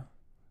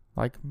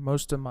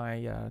most of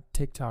my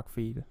TikTok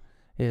feed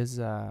is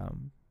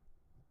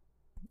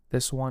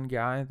this one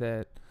guy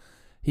that.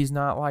 He's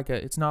not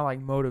it's not like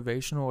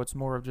motivational. It's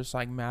more of just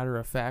like matter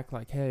of fact,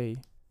 like, hey,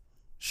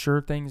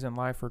 sure, things in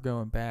life are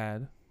going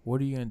bad. What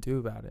are you going to do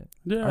about it?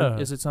 Yeah.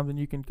 Is it something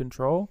you can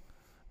control?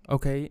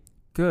 Okay,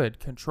 good.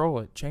 Control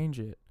it. Change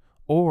it.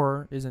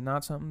 Or is it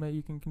not something that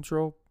you can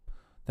control?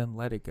 Then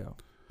let it go.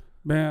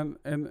 Man,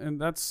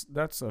 and that's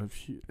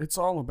it's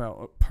all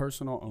about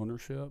personal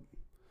ownership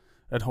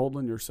and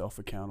holding yourself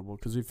accountable.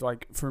 Because if,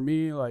 like, for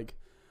me, like,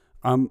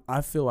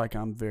 I feel like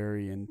I'm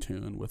very in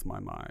tune with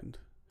my mind.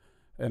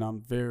 And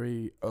I'm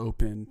very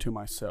open to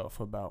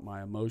myself about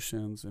my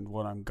emotions and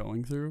what I'm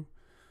going through,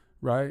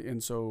 right?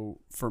 And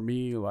so for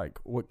me, like,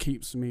 what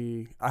keeps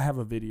me, I have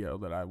a video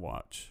that I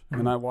watch,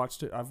 and I've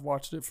watched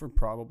it for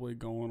probably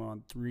going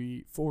on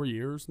 3-4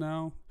 years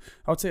now.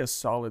 I would say a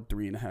solid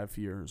 3.5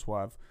 years.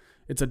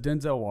 It's a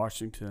Denzel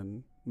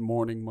Washington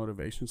morning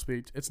motivation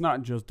speech. It's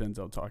not just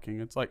Denzel talking.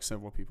 It's like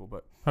several people,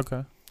 but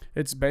okay.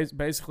 It's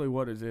basically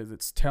what it is.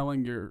 It's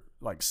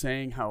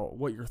saying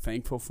what you're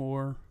thankful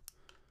for,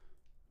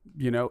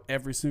 you know,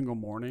 every single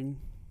morning,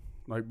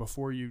 like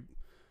before you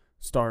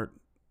start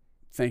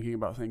thinking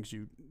about things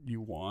you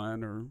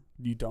want or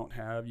you don't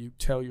have, you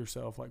tell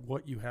yourself like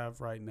what you have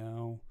right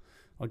now.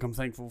 Like, I'm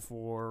thankful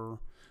for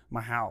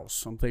my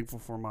house. I'm thankful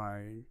for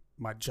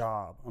my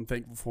job. I'm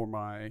thankful for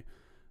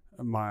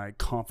my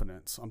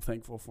confidence. I'm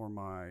thankful for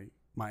my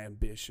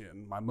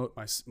ambition,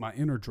 my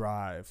inner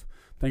drive.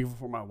 Thankful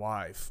for my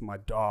wife, my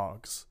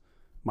dogs,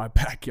 my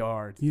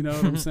backyard. You know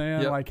what I'm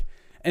saying? Yep. Like,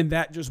 and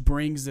that just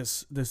brings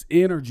this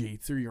energy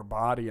through your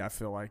body, I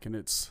feel like. And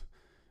it's,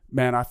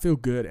 man, I feel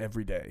good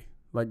every day.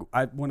 Like,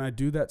 when I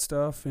do that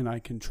stuff and I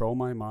control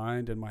my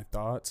mind and my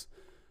thoughts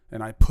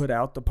and I put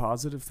out the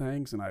positive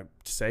things and I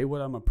say what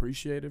I'm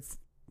appreciative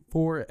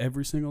for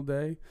every single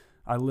day,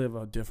 I live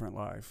a different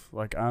life.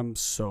 Like, I'm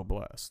so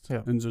blessed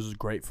and just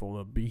grateful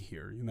to be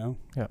here, you know?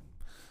 Yeah.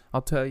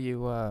 I'll tell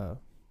you,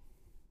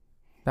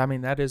 I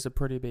mean, that is a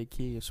pretty big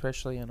key,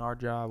 especially in our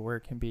job where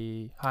it can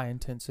be high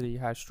intensity,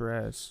 high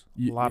stress,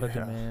 a lot of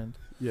demand.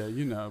 Yeah,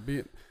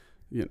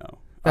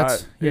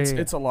 That's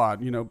it's a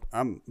lot. You know,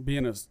 I'm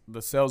being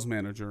the sales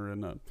manager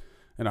in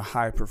a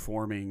high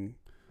performing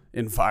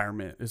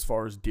environment as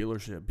far as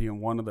dealership,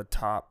 being one of the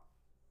top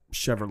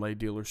Chevrolet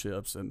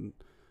dealerships and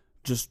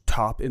just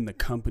top in the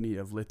company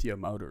of Lithia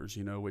Motors.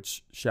 You know,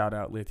 which shout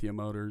out Lithia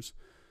Motors.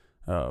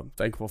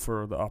 Thankful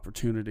for the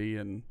opportunity.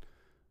 And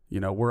you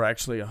know, we're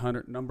actually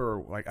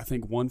I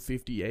think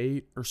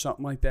 158 or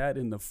something like that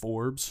in the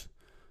Forbes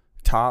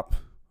top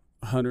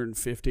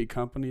 150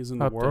 companies in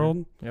the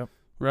world. Yep.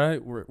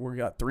 Right? We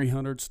got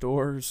 300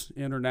 stores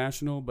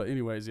international. But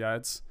anyways,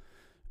 it's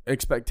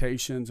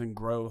expectations and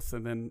growth,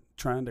 and then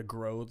trying to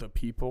grow the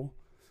people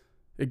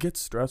it gets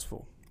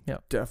stressful. Yeah.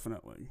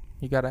 Definitely.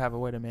 You got to have a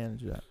way to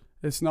manage that.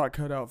 It's not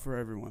cut out for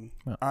everyone.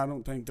 Yeah. I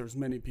don't think there's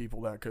many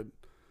people that could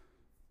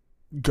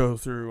go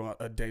through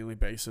a daily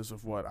basis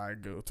of what I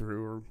go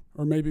through,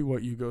 or maybe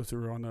what you go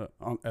through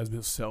as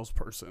a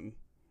salesperson.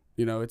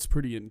 You know, it's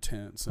pretty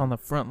intense. On the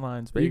front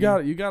lines, baby.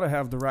 You got to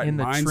have the right In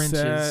the mindset,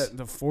 trenches.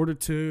 the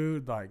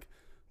fortitude, like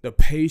the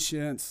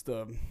patience,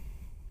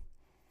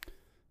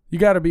 you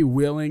got to be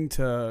willing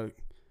to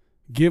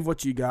give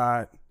what you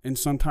got and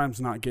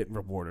sometimes not get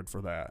rewarded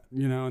for that.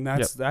 You know, and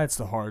that's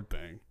the hard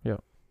thing.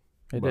 It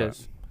But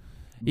is.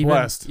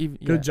 Blessed. Yeah.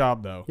 Good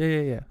job though.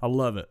 Yeah. I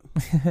love it.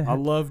 I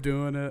love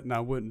doing it, and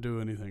I wouldn't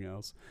do anything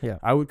else. Yeah.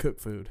 I would cook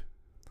food.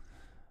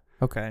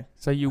 Okay.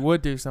 So you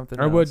would do something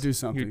I else. would do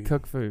something. You'd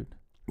cook food.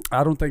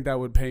 I don't think that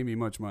would pay me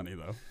much money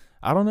though.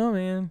 I don't know,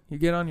 man. You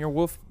get on your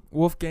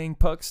Wolfgang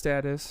Puck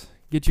status.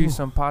 Get you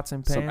some pots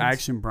and pans. Some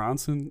Action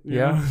Bronson.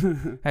 Yeah.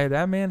 Hey,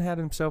 that man had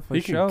himself a show.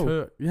 He can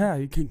cook. Yeah,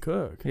 he can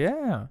cook.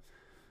 Yeah.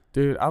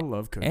 Dude, I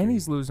love cooking. And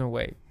he's losing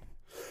weight.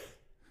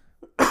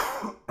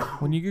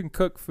 When you can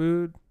cook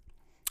food.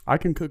 I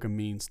can cook a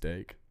mean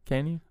steak.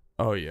 Can you?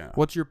 Oh, yeah.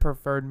 What's your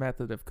preferred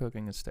method of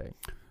cooking a steak?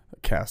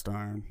 Cast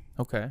iron.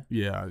 Okay.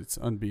 Yeah, it's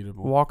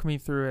unbeatable. Walk me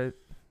through it.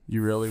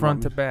 You really front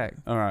want to back.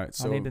 All right.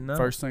 So I need to know.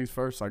 First things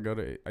first, I go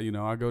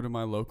to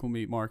my local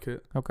meat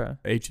market. Okay.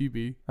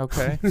 HEB.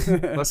 Okay.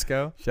 Let's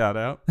go. Shout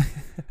out.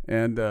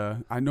 And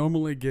I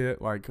normally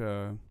get like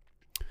the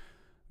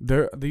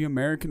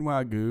American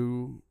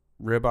Wagyu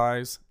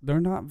ribeyes. They're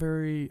not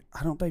very.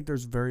 I don't think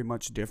there's very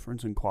much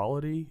difference in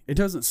quality. It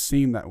doesn't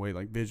seem that way,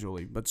 like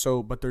visually. But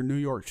they're New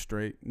York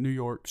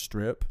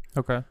strip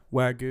Okay.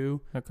 Wagyu.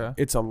 Okay.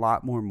 It's a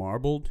lot more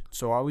marbled.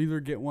 So I'll either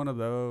get one of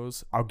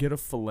those. I'll get a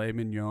filet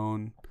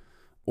mignon,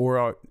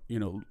 or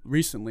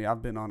recently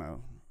I've been on a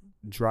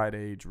dried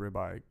age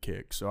ribeye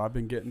kick. So I've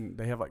been getting.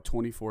 They have like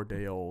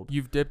 24-day old.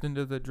 You've dipped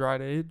into the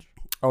dried age?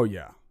 Oh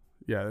yeah,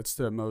 it's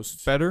the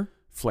most better.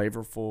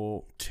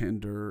 Flavorful,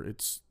 tender.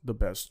 It's the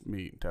best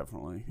meat,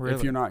 definitely. Really?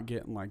 If you're not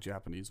getting like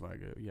Japanese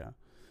Wagyu, yeah.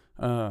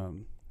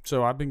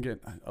 So I've been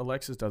getting.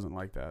 Alexis doesn't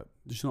like that.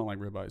 She don't like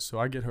ribeyes, so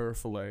I get her a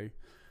fillet,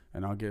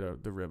 and I'll get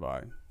the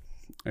ribeye.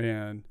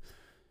 And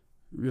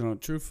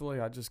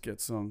truthfully, I just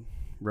get some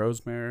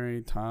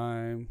rosemary,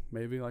 thyme,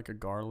 maybe like a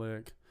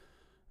garlic.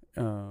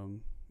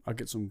 I'll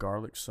get some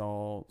garlic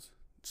salt,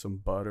 some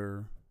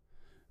butter,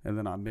 and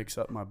then I mix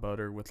up my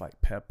butter with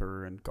like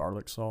pepper and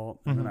garlic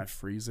salt, and then I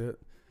freeze it.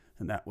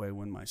 And that way,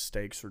 when my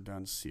steaks are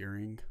done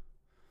searing,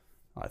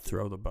 I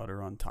throw the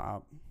butter on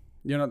top.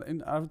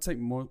 And I would say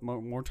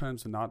more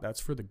times than not,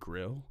 that's for the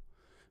grill.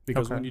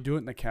 Because when you do it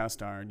in the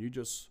cast iron,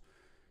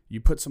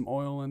 you put some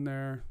oil in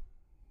there,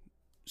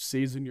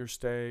 season your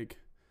steak,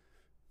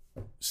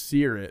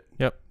 sear it.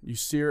 Yep. You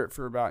sear it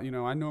for about,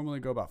 I normally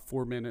go about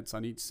 4 minutes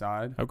on each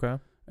side. Okay.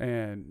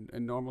 And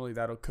normally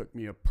that'll cook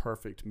me a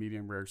perfect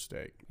medium rare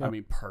steak. Yep. I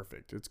mean,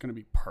 perfect. It's going to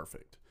be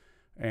perfect.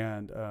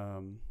 And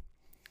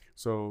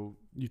so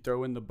you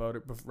throw in the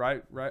butter, but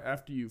right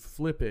after you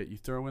flip it, you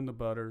throw in the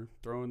butter,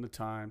 throw in the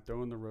thyme,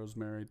 throw in the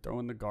rosemary, throw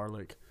in the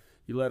garlic.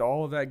 You let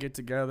all of that get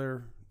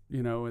together,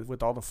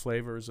 with all the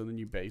flavors, and then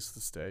you baste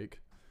the steak.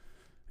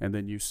 And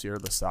then you sear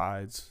the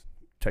sides,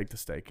 take the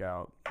steak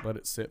out, let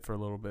it sit for a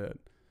little bit,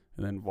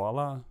 and then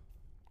voila.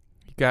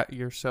 You got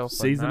yourself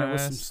Season a it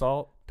with some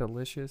salt.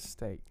 delicious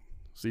steak.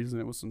 Season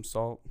it with some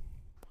salt.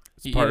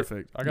 It's You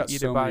perfect. I got you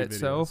eat so it by many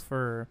itself, videos.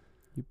 or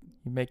you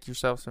make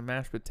yourself some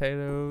mashed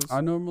potatoes.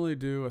 I normally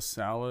do a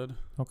salad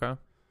Okay.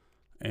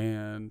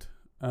 and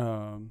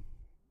a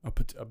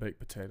baked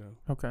potato.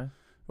 Okay.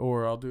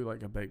 Or I'll do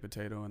like a baked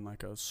potato and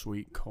like a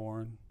sweet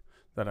corn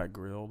that I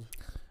grilled.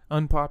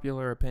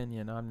 Unpopular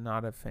opinion, I'm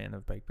not a fan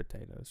of baked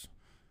potatoes.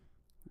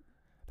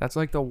 That's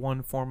like the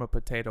one form of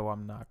potato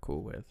I'm not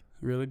cool with.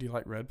 Really? Do you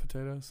like red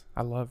potatoes?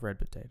 I love red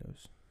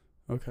potatoes.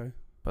 Okay.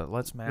 But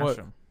let's mash What?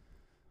 them.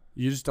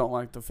 You just don't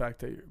like the fact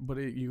that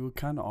you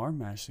kind of are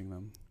mashing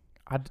them.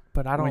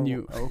 But I don't. When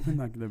you open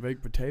like the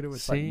baked potato,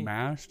 it's like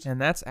mashed. And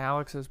that's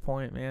Alex's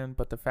point, man.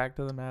 But the fact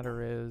of the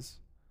matter is,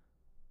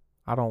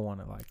 I don't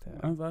want it like that.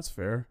 Oh, that's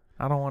fair.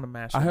 I don't want to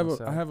mash it I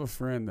myself. have a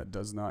friend that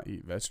does not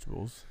eat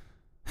vegetables.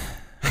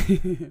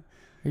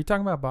 Are you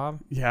talking about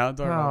Bob? Yeah, I'm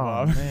talking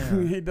about Bob.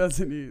 Man. He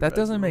doesn't eat. That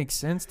doesn't vegetables. make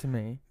sense to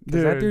me.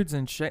 Because that dude's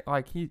in shape.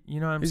 Like, you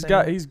know what I'm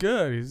saying? He's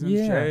good. He's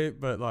in shape,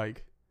 but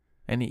like.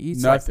 And he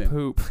eats nothing. like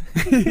poop.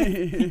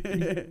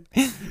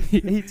 He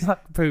eats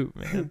like poop,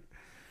 man.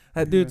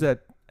 That dude's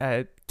at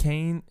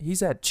Kane.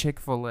 He's at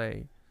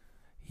Chick-fil-A.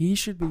 He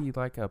should be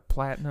like a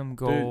platinum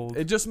gold.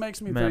 Dude, it just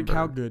makes me think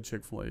how good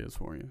Chick-fil-A is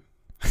for you.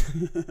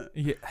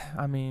 Yeah,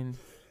 I mean,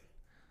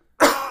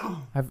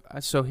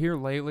 so here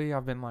lately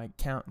I've been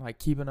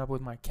keeping up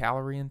with my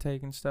calorie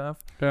intake and stuff.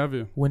 Have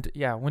you? Went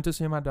to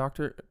see my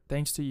doctor.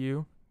 Thanks to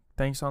you.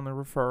 Thanks on the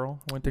referral.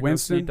 Went to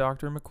Winston? go see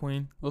Dr.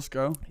 McQueen. Let's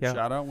go. Yeah.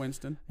 Shout out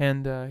Winston.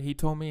 And he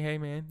told me, hey,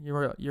 man,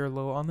 you're a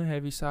little on the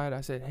heavy side.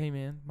 I said, hey,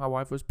 man, my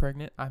wife was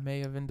pregnant. I may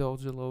have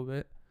indulged a little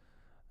bit.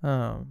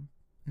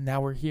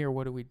 Now we're here.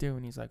 What do we do?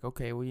 And he's like,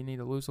 okay, well, you need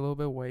to lose a little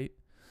bit of weight.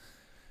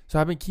 So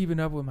I've been keeping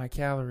up with my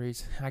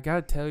calories. I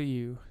got to tell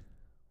you,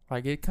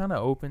 Like, it kind of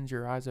opens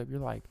your eyes up. You're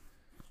like,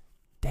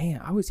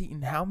 damn, I was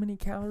eating how many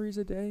calories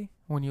a day?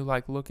 When you,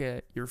 like, look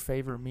at your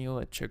favorite meal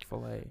at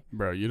Chick-fil-A.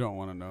 Bro, you don't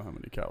want to know how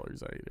many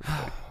calories I eat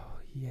every day.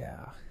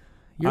 Yeah.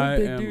 You're a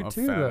big dude,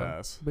 too, though.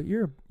 Ass. But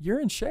you're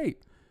in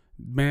shape.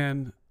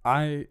 Man,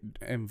 I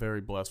am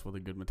very blessed with a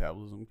good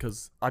metabolism.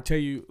 Because I tell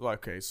you,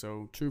 like, okay,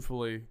 so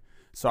truthfully,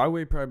 so I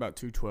weigh probably about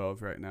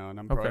 212 right now, and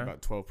I'm probably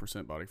about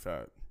 12% body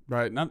fat.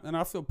 Right, and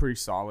I feel pretty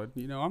solid.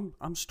 You know,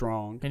 I'm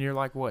strong. And you're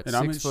like, what, and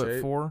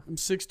 6'4"? I'm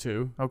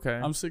 6'2". Okay.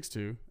 I'm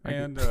 6'2",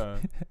 and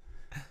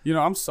you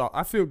know,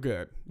 I feel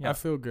good. Yeah. I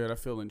feel good. I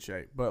feel in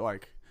shape. But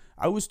like,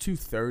 I was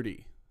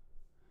 230,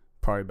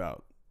 probably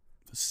about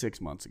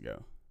 6 months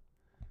ago.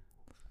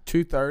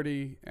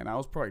 230, and I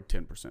was probably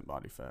 10%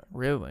 body fat.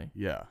 Really?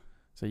 Yeah.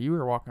 So you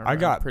were walking around. I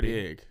got pretty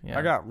big. Yeah.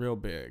 I got real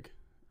big,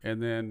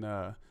 and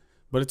then.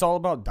 But it's all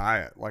about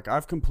diet. Like,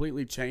 I've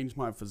completely changed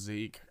my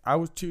physique. I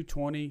was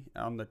 220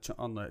 on the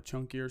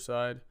chunkier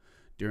side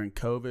during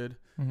COVID.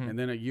 Mm-hmm. And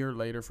then a year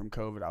later from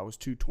COVID, I was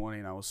 220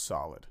 and I was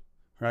solid.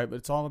 Right? But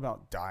it's all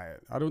about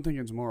diet. I don't think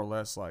it's more or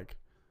less like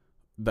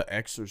the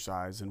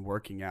exercise and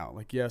working out.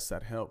 Like, yes,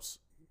 that helps.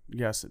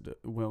 Yes, it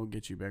will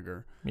get you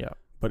bigger. Yeah.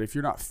 But if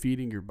you're not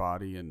feeding your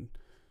body and,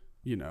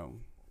 you know,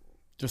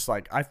 just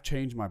like I've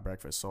changed my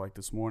breakfast. So, like,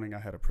 this morning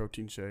I had a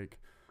protein shake.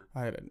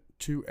 I had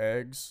 2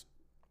 eggs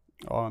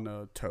on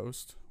a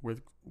toast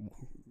with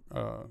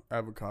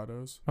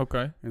avocados.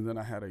 Okay. And then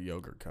I had a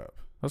yogurt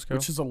cup. Let's go.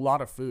 Which is a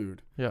lot of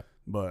food. Yeah.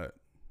 But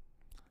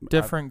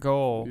different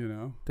goal, you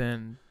know,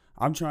 than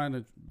I'm trying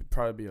to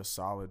probably be a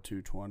solid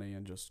 220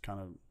 and just kind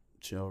of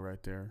chill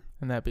right there.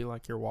 And that'd be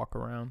like your walk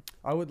around.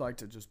 I would like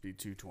to just be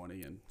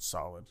 220 and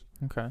solid.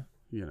 Okay.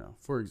 You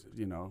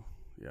know,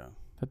 yeah.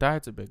 The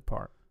diet's a big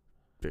part.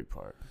 Big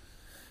part.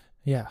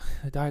 Yeah,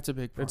 the diet's a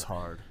big part. It's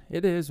hard.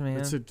 It is, man.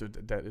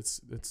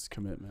 It's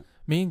commitment.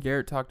 Me and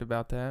Garrett talked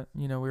about that.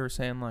 You know, we were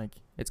saying, like,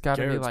 it's got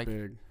to be like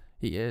big.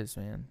 He is,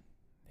 man.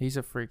 He's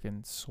a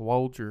freaking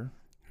soldier.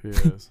 He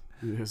is.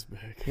 He is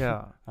big.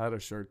 Yeah. I had a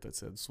shirt that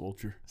said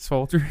 "Soldier."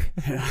 Soldier.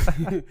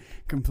 Yeah.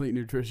 Complete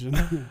nutrition.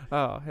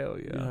 Oh, hell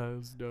yeah. Yeah, it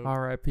was dope.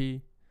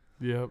 R.I.P.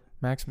 Yep.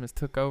 Maximus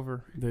took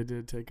over. They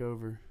did take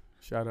over.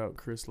 Shout out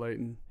Chris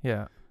Layton.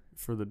 Yeah.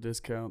 For the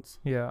discounts.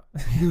 Yeah.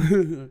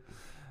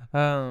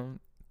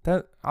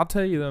 That I'll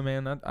tell you though,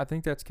 man. I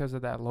think that's because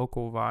of that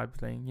local vibe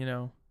thing. You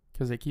know,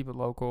 because they keep it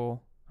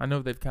local. I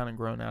know they've kind of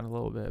grown out a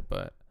little bit,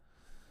 but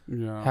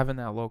yeah, having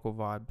that local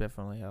vibe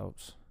definitely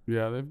helps.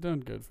 Yeah, they've done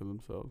good for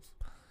themselves.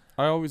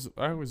 I always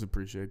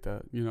appreciate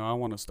that. You know, I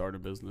want to start a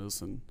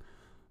business and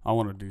I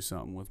want to do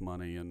something with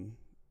money and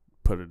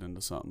put it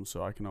into something,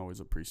 so I can always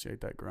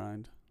appreciate that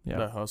grind,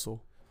 that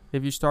hustle.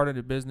 If you started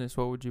a business,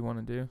 what would you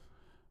want to do?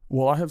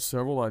 Well, I have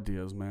several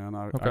ideas, man.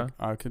 Okay.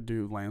 I could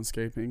do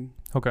landscaping.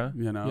 Okay.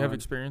 You know, you have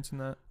experience in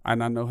that?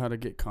 And I know how to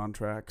get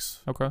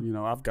contracts. Okay. You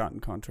know, I've gotten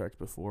contracts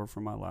before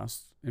from my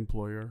last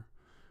employer.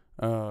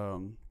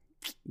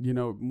 You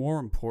know, more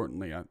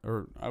importantly,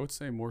 I would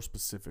say more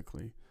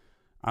specifically,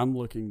 I'm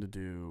looking to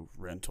do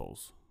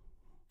rentals.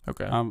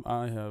 Okay. I'm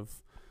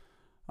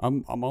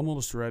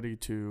almost ready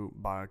to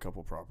buy a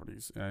couple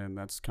properties, and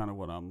that's kind of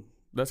what I'm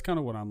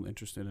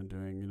interested in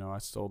doing. You know, I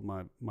sold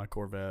my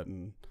Corvette,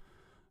 and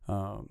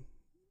I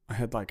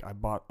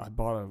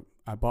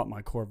bought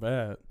my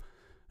Corvette,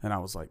 and I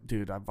was like,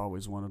 dude, I've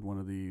always wanted one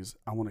of these.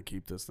 I want to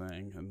keep this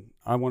thing, and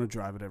I want to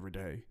drive it every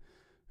day.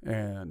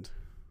 And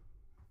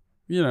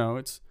you know,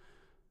 it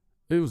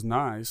was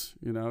nice.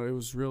 You know, it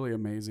was really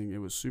amazing. It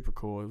was super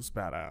cool. It was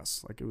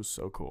badass. Like, it was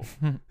so cool.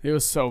 It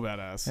was so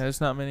badass. Yeah,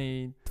 there's not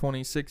many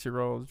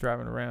 26-year-olds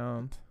driving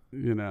around,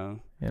 you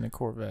know, in a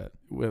Corvette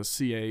with a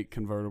C8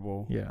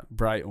 convertible. Yeah.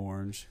 Bright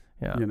orange.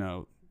 Yeah. You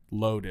know,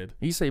 loaded.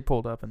 You say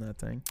pulled up in that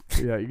thing.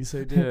 Yeah, you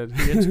say did.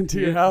 To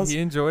your house. He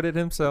enjoyed it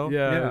himself.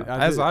 Yeah.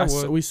 I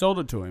would. We sold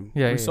it to him.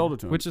 Yeah. We sold it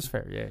to him. Which is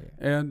fair. Yeah.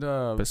 And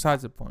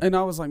besides the point. And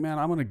I was like, man,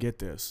 I'm gonna get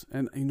this.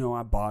 And you know,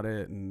 I bought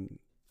it, and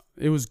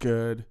it was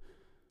good.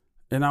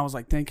 And I was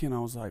like thinking,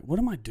 what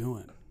am I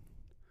doing?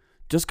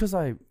 Just cause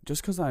I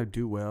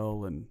do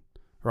well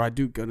or I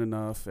do good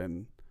enough,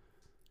 and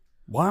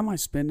why am I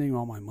spending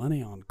all my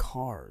money on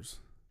cars?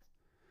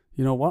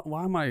 You know,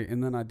 why am I?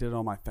 And then I did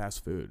all my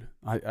fast food.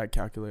 I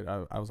calculated.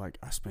 I was like,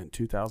 I spent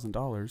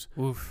 $2,000,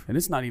 and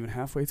it's not even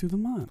halfway through the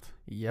month.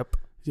 Yep.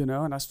 You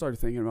know, and I started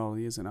thinking about all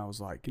these, and I was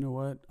like, you know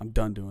what? I'm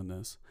done doing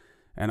this.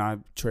 And I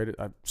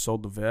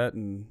sold the vet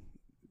and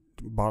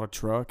bought a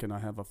truck, and I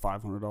have a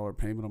 $500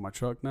 payment on my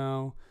truck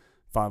now,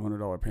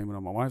 $500 payment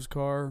on my wife's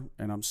car,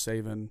 and I'm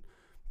saving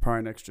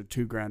probably an extra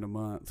 $2,000 a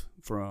month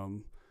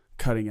from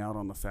cutting out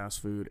on the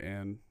fast food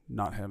and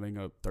not having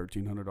a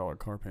 $1,300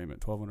 car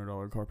payment,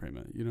 $1,200 car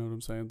payment. You know what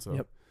I'm saying? So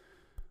yep.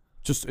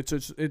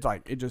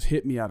 It just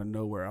hit me out of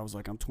nowhere. I was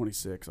like, I'm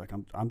 26. Like,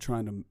 I'm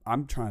trying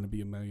to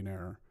be a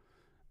millionaire,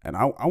 and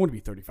I want to be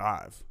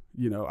 35.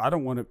 You know, I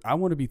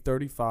want to be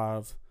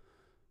 35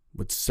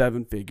 with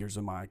 7 figures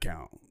in my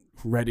account,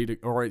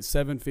 or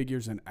 7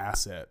 figures in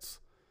assets.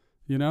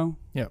 You know?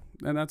 Yeah.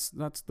 And that's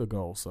the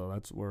goal. So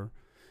we're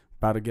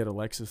about to get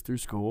Alexis through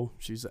school.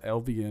 She's an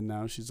LVN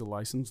now. She's a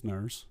licensed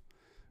nurse.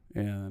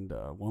 and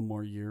 1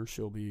 more year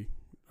she'll be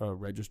a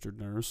registered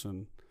nurse,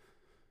 and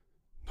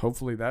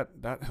hopefully that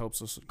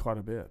helps us quite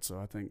a bit. So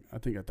I think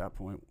at that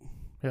point,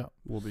 yeah,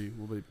 we'll be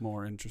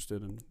more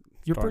interested in.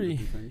 You're starting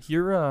pretty to do things.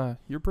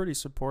 you're pretty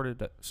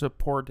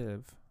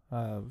supportive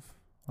of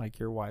like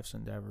your wife's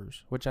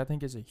endeavors, which I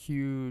think is a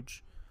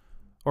huge,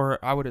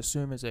 or I would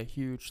assume is a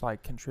huge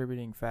like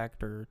contributing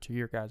factor to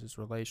your guys'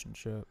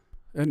 relationship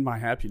And my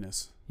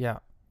happiness. Yeah.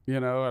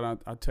 And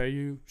I tell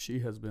you, she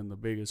has been the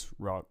biggest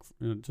rock,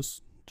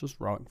 just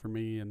rock for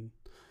me, and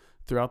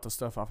throughout the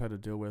stuff I've had to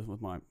deal with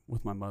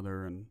my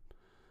mother, and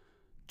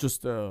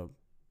just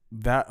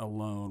that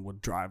alone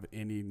would drive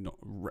any,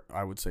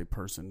 I would say,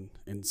 person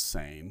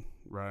insane,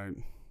 right?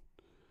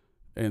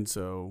 And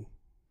so,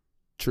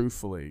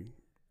 truthfully,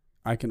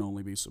 I can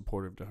only be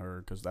supportive to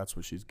her because that's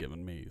what she's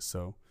given me.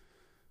 So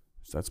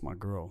that's my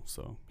girl.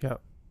 So yeah.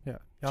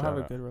 Y'all have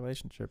a good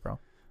relationship, bro.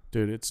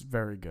 Dude, it's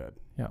very good.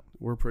 Yeah.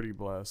 We're pretty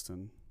blessed,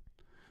 and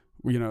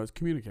it's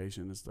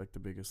communication is like the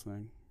biggest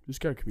thing. You just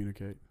gotta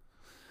communicate.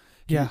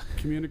 Yeah.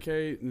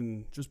 Communicate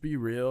and just be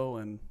real,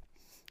 and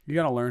you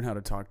gotta learn how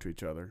to talk to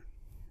each other.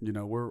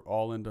 We're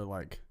all into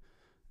like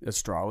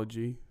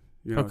astrology.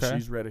 Okay.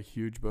 She's read a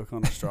huge book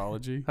on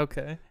astrology.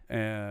 Okay.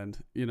 And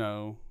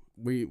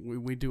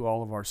we do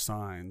all of our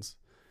signs,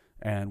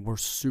 and we're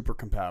super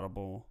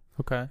compatible.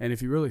 Okay. And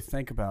if you really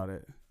think about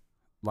it,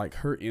 like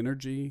her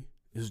energy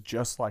is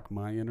just like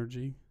my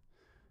energy,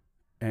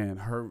 and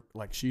her,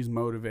 like, she's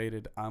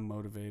motivated, I'm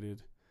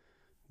motivated,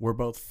 we're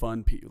both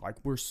fun people, like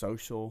we're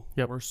social.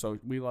 Yep.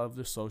 We love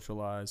to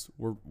socialize,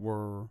 we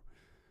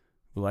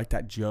like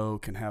that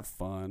joke and have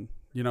fun,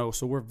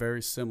 so we're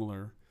very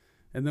similar.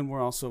 And then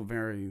we're also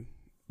very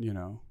we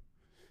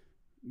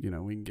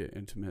can get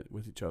intimate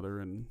with each other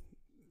and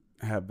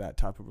have that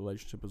type of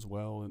relationship as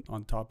well, and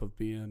on top of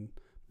being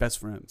best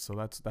friends. So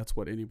that's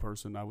what any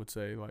person, I would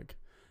say, like,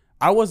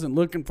 I wasn't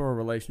looking for a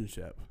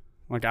relationship.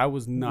 Like, I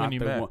was not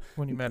one.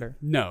 When you met her?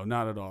 No,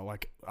 not at all.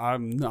 Like,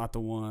 I'm not the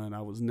one.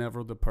 I was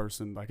never the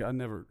person. Like, I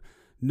never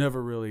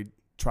really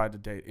tried to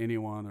date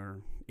anyone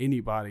or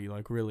anybody.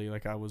 Like, really,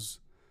 like, I was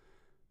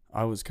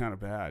kind of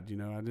bad.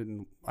 I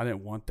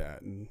didn't want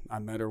that. And I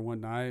met her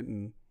one night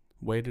and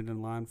waited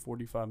in line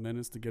 45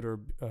 minutes to get her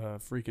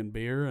freaking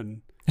beer,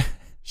 and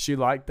she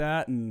liked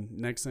that. And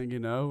next thing you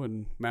know,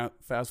 and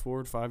fast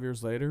forward 5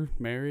 years later,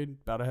 married,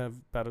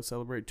 about to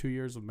celebrate 2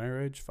 years of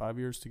marriage, 5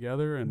 years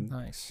together, and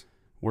nice.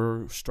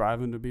 We're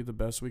striving to be the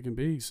best we can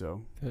be.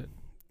 So good.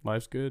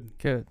 Life's good.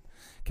 Good.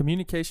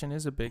 Communication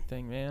is a big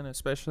thing, man,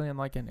 especially in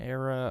like an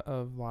era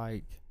of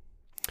like.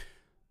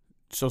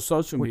 So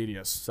social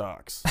media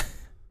sucks.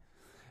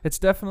 It's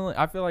definitely.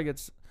 I feel like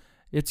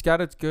it's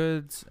got its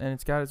goods and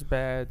it's got its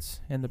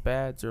bads, and the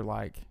bads are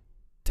like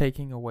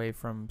taking away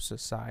from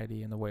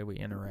society and the way we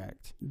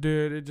interact.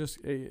 Dude, it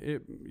just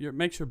it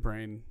makes your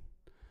brain,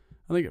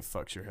 I think it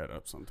fucks your head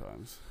up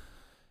sometimes.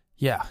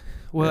 Yeah.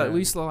 Well, Yeah. at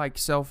least like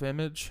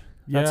self-image.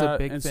 That's a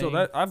big and thing. so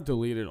that I've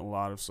deleted a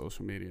lot of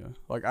social media.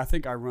 Like, I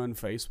think I run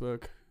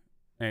Facebook,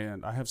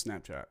 and I have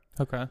Snapchat.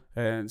 Okay.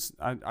 And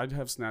I'd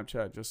have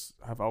Snapchat.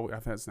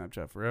 I've had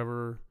Snapchat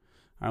forever.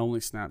 I only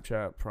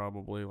Snapchat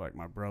probably like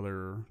my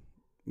brother,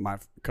 a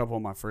couple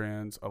of my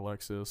friends,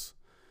 Alexis,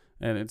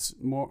 and it's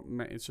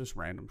just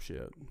random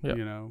shit, Yep.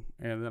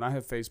 And then I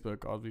have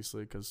Facebook,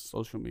 obviously, because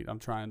social media.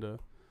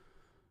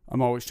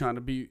 I'm always trying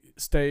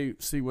to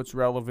see what's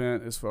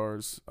relevant as far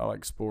as I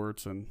like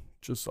sports, and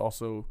just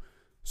also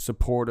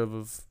supportive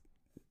of,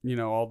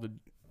 all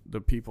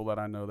the people that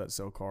I know that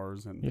sell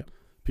cars, and Yep.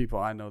 people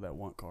I know that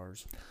want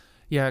cars.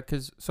 Yeah,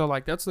 so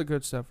like that's the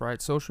good stuff,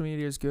 right? Social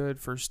media is good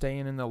for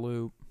staying in the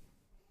loop,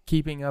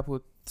 keeping up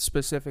with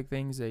specific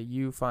things that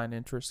you find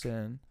interest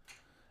in,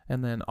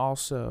 and then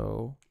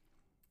also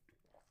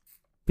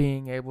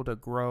being able to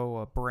grow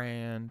a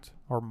brand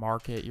or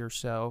market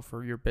yourself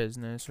or your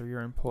business or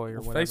your employer,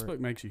 Well, whatever. Facebook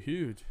makes you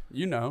huge.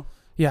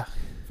 Yeah.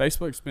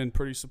 Facebook's been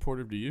pretty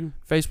supportive to you.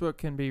 Facebook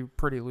can be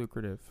pretty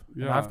lucrative.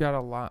 And Yeah. I've got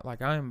a lot,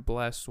 like I am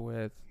blessed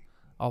with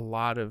a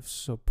lot of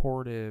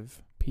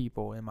supportive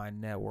people in my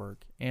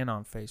network and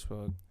on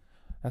Facebook.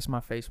 That's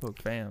my Facebook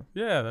fam.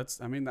 Yeah, that's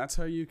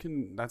how you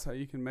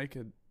can make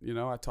it.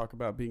 I talk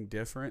about being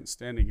different,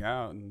 standing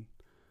out, and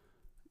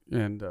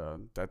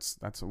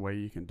that's a way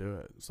you can do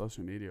it.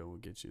 Social media will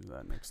get you to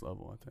that next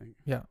level, I think.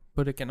 Yeah,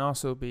 but it can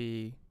also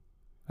be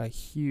a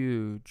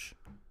huge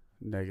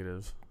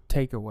Negative.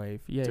 takeaway.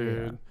 Yeah,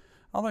 Dude,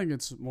 yeah. I think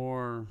it's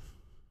more,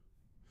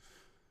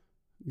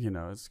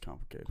 it's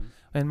complicated.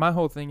 And my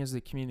whole thing is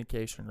the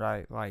communication,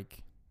 right?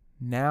 Like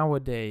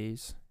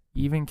nowadays,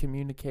 even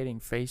communicating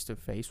face to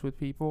face with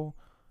people,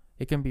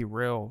 it can be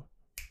real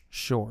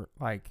short.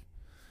 Like,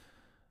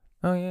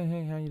 oh yeah,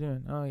 hey, how you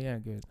doing? Oh yeah,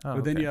 good. Oh,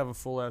 But then okay. you have a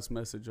full ass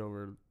message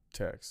over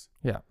text.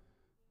 Yeah.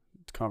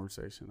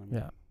 Conversation.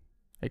 Yeah.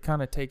 It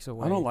kind of takes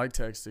away. I don't like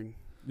texting.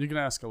 You can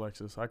ask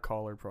Alexis. I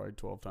call her probably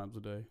 12 times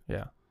a day.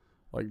 Yeah.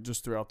 Like,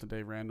 just throughout the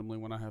day randomly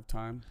when I have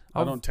time.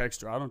 I've- I don't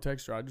text her.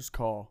 I just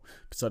call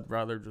because I'd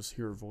rather just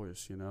hear her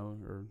voice,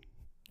 or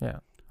Yeah.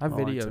 I I don't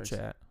like video text.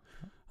 chat.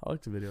 I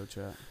like to video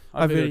chat.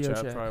 I I video video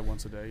chat chat. probably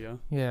once a day. Yeah.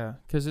 Yeah,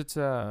 because it's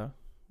Well,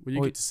 you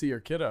Well, get to see your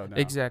kiddo now.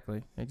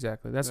 exactly. That's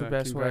the Yeah,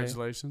 best way.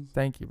 Congratulations.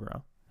 Thank you,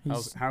 bro.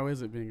 How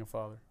is it being a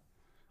father?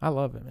 I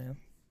love it, man.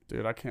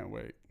 Dude, I can't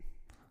wait.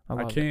 I I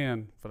love it.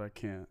 can, but I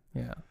can't.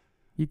 Yeah,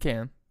 you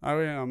can. I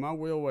am. I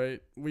will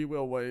wait. We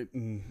will wait,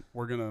 and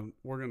we're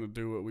gonna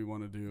do what we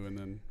want to do, and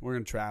then we're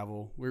gonna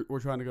travel. We're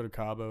trying to go to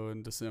Cabo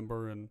in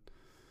December and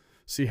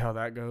see how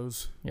that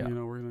goes. Yeah. You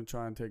know, we're gonna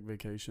try and take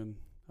vacation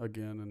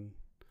again, and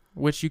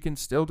Which you can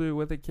still do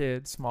with a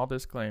kid. Small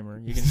disclaimer: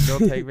 you can still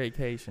take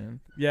vacation.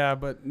 yeah,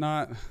 but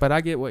not. But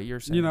I get what you're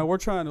saying. You know, we're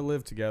trying to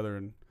live together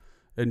and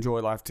enjoy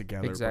life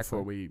together Exactly.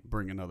 before we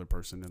bring another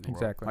person in the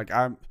Exactly.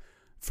 world.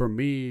 For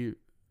me,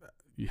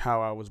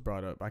 how I was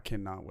brought up, I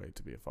cannot wait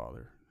to be a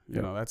father.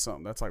 You know, that's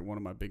something. That's like one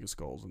of my biggest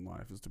goals in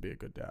life is to be a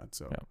good dad.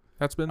 So Yeah.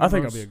 That's been. I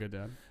think I'll be a good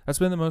dad. That's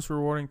been the most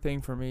rewarding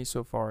thing for me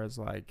so far. Is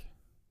like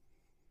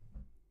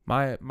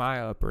my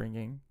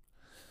upbringing,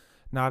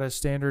 not a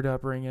standard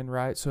upbringing,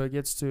 right? So it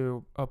gets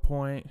to a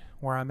point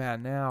where I'm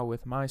at now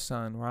with my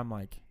son, where I'm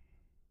like,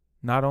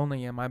 not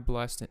only am I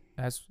blessed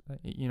as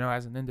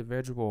as an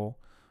individual,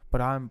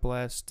 but I'm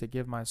blessed to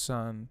give my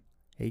son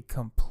a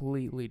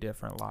completely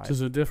different life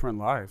Just a different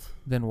life.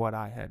 than what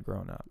I had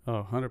grown up.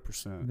 Oh,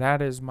 100%.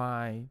 That is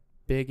my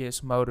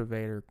biggest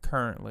motivator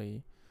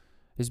currently,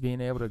 is being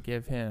able to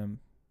give him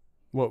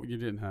What you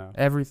didn't have.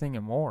 everything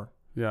and more.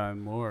 Yeah,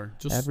 and more.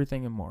 Just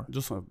Everything and more.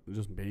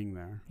 just being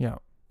there.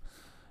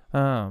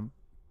 Yeah.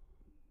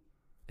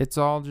 It's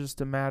all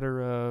just a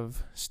matter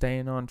of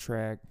staying on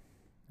track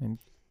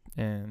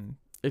and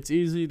It's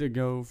easy to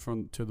go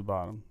to the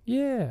bottom.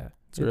 yeah.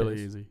 It's it really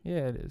is. easy.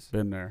 Yeah, it is.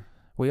 Been there.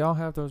 We all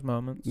have those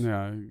moments.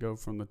 Yeah, you go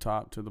from the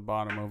top to the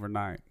bottom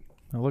overnight.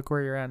 Now look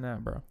where you're at now,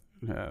 bro.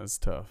 Yeah, it's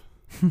tough.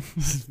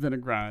 It's been a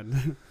grind.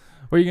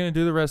 What are you gonna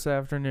do the rest of the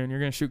afternoon? You're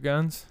gonna shoot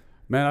guns?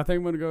 Man, I think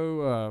I'm gonna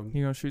go.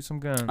 You gonna shoot some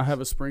guns? I have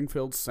a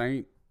Springfield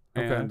Saint,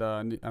 Okay. and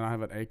I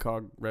have an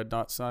ACOG red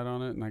dot sight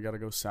on it, and I gotta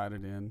go sight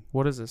it in.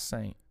 What is a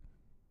Saint?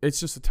 It's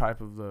just a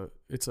type of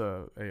it's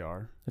a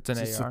AR. It's an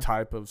It's AR. a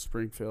type of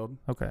Springfield.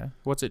 Okay.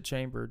 What's it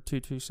chambered?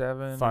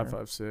 227?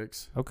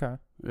 5.56. Okay.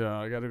 Yeah,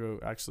 I gotta go.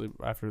 Actually,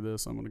 after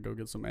this, I'm gonna go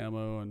get some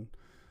ammo and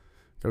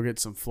go get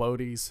some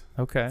floaties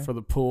Okay. for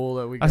the pool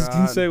that we I got. was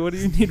gonna say, what do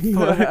you need?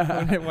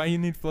 Why you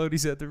need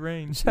floaties at the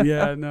range?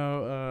 Yeah,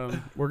 no.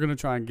 We're gonna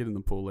try and get in the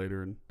pool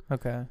later, and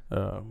Okay.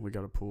 we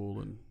got a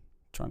pool and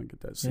trying to get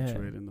that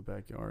situated in the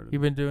backyard.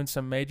 You've been doing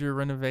some major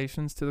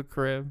renovations to the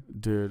crib.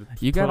 Dude,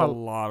 You put got a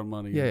lot of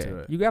money Yeah. into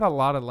it, You got a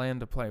lot of land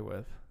to play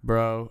with.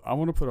 bro. I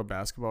want to put a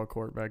basketball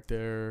court back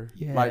there.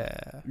 Yeah.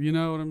 Like, you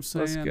know what I'm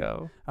saying? Let's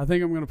go. I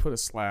think I'm gonna put a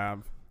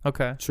slab.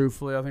 Okay.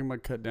 Truthfully, I think I'm gonna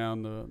cut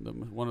down the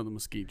one of the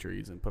mesquite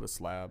trees and put a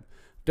slab.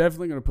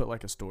 Definitely gonna put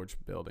like a storage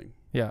building.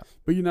 Yeah.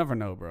 But you never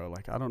know, bro.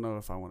 Like, I don't know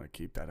if I want to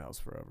keep that house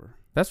forever.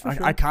 That's for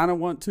sure. I kind of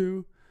want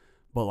to,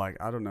 but like,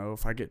 I don't know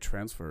if I get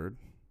transferred.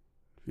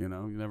 You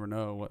know, you never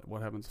know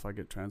what happens if I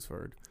get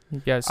transferred. You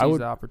guys I seize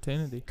would- the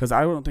opportunity. Because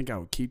I don't think I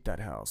would keep that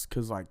house.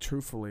 Because, like,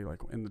 truthfully, like,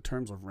 in the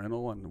terms of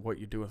rental and what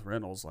you do with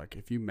rentals, like,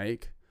 if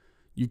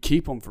you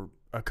keep them for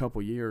a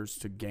couple years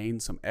to gain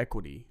some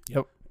equity.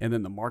 Yep. And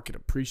then the market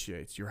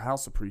appreciates, your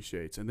house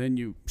appreciates, and then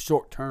you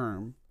short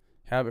term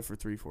have it for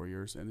 3-4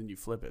 years, and then you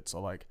flip it.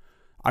 So, like,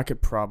 I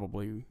could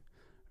probably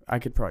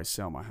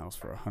sell my house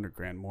for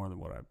 $100,000 more than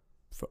what I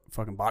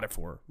fucking bought it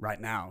for right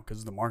now because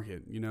of the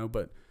market, you know.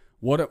 But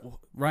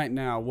right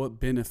now, what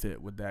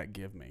benefit would that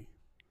give me?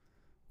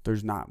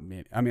 There's not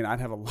many. I mean, I'd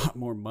have a lot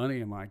more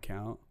money in my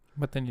account.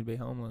 But then you'd be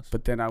homeless.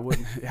 But then I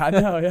wouldn't. I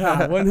know, yeah.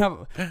 I wouldn't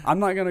have. I'm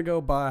not gonna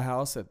go buy a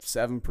house at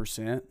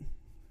 7%.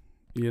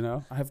 You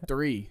know, I have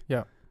 3.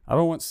 Yeah. I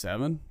don't want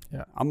 7.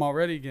 Yeah. I'm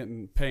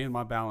already paying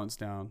my balance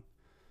down.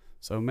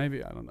 So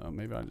maybe I don't know.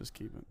 Maybe I just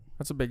keep it.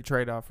 That's a big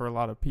trade-off for a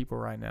lot of people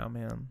right now,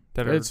 man.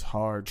 That are It's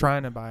hard.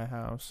 trying to buy a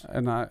house.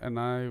 And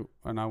I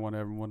want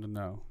everyone to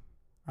know,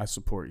 I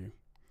support you.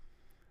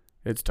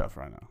 It's tough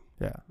right now.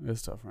 Yeah.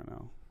 It's tough right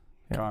now.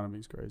 Yeah.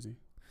 Economy's crazy.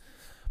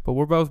 But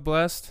we're both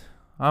blessed.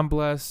 I'm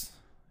blessed.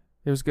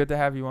 It was good to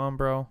have you on,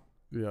 bro.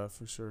 Yeah,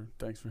 for sure.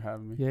 Thanks for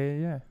having me.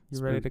 Yeah.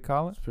 You ready to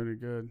call it? It's pretty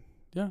good.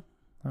 Yeah.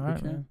 All right,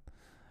 can. man.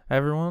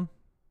 Everyone,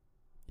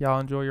 y'all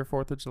enjoy your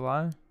 4th of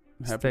July.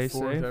 Happy Stay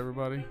 4th, safe.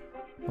 everybody.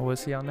 And we'll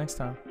see y'all next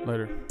time.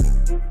 Later.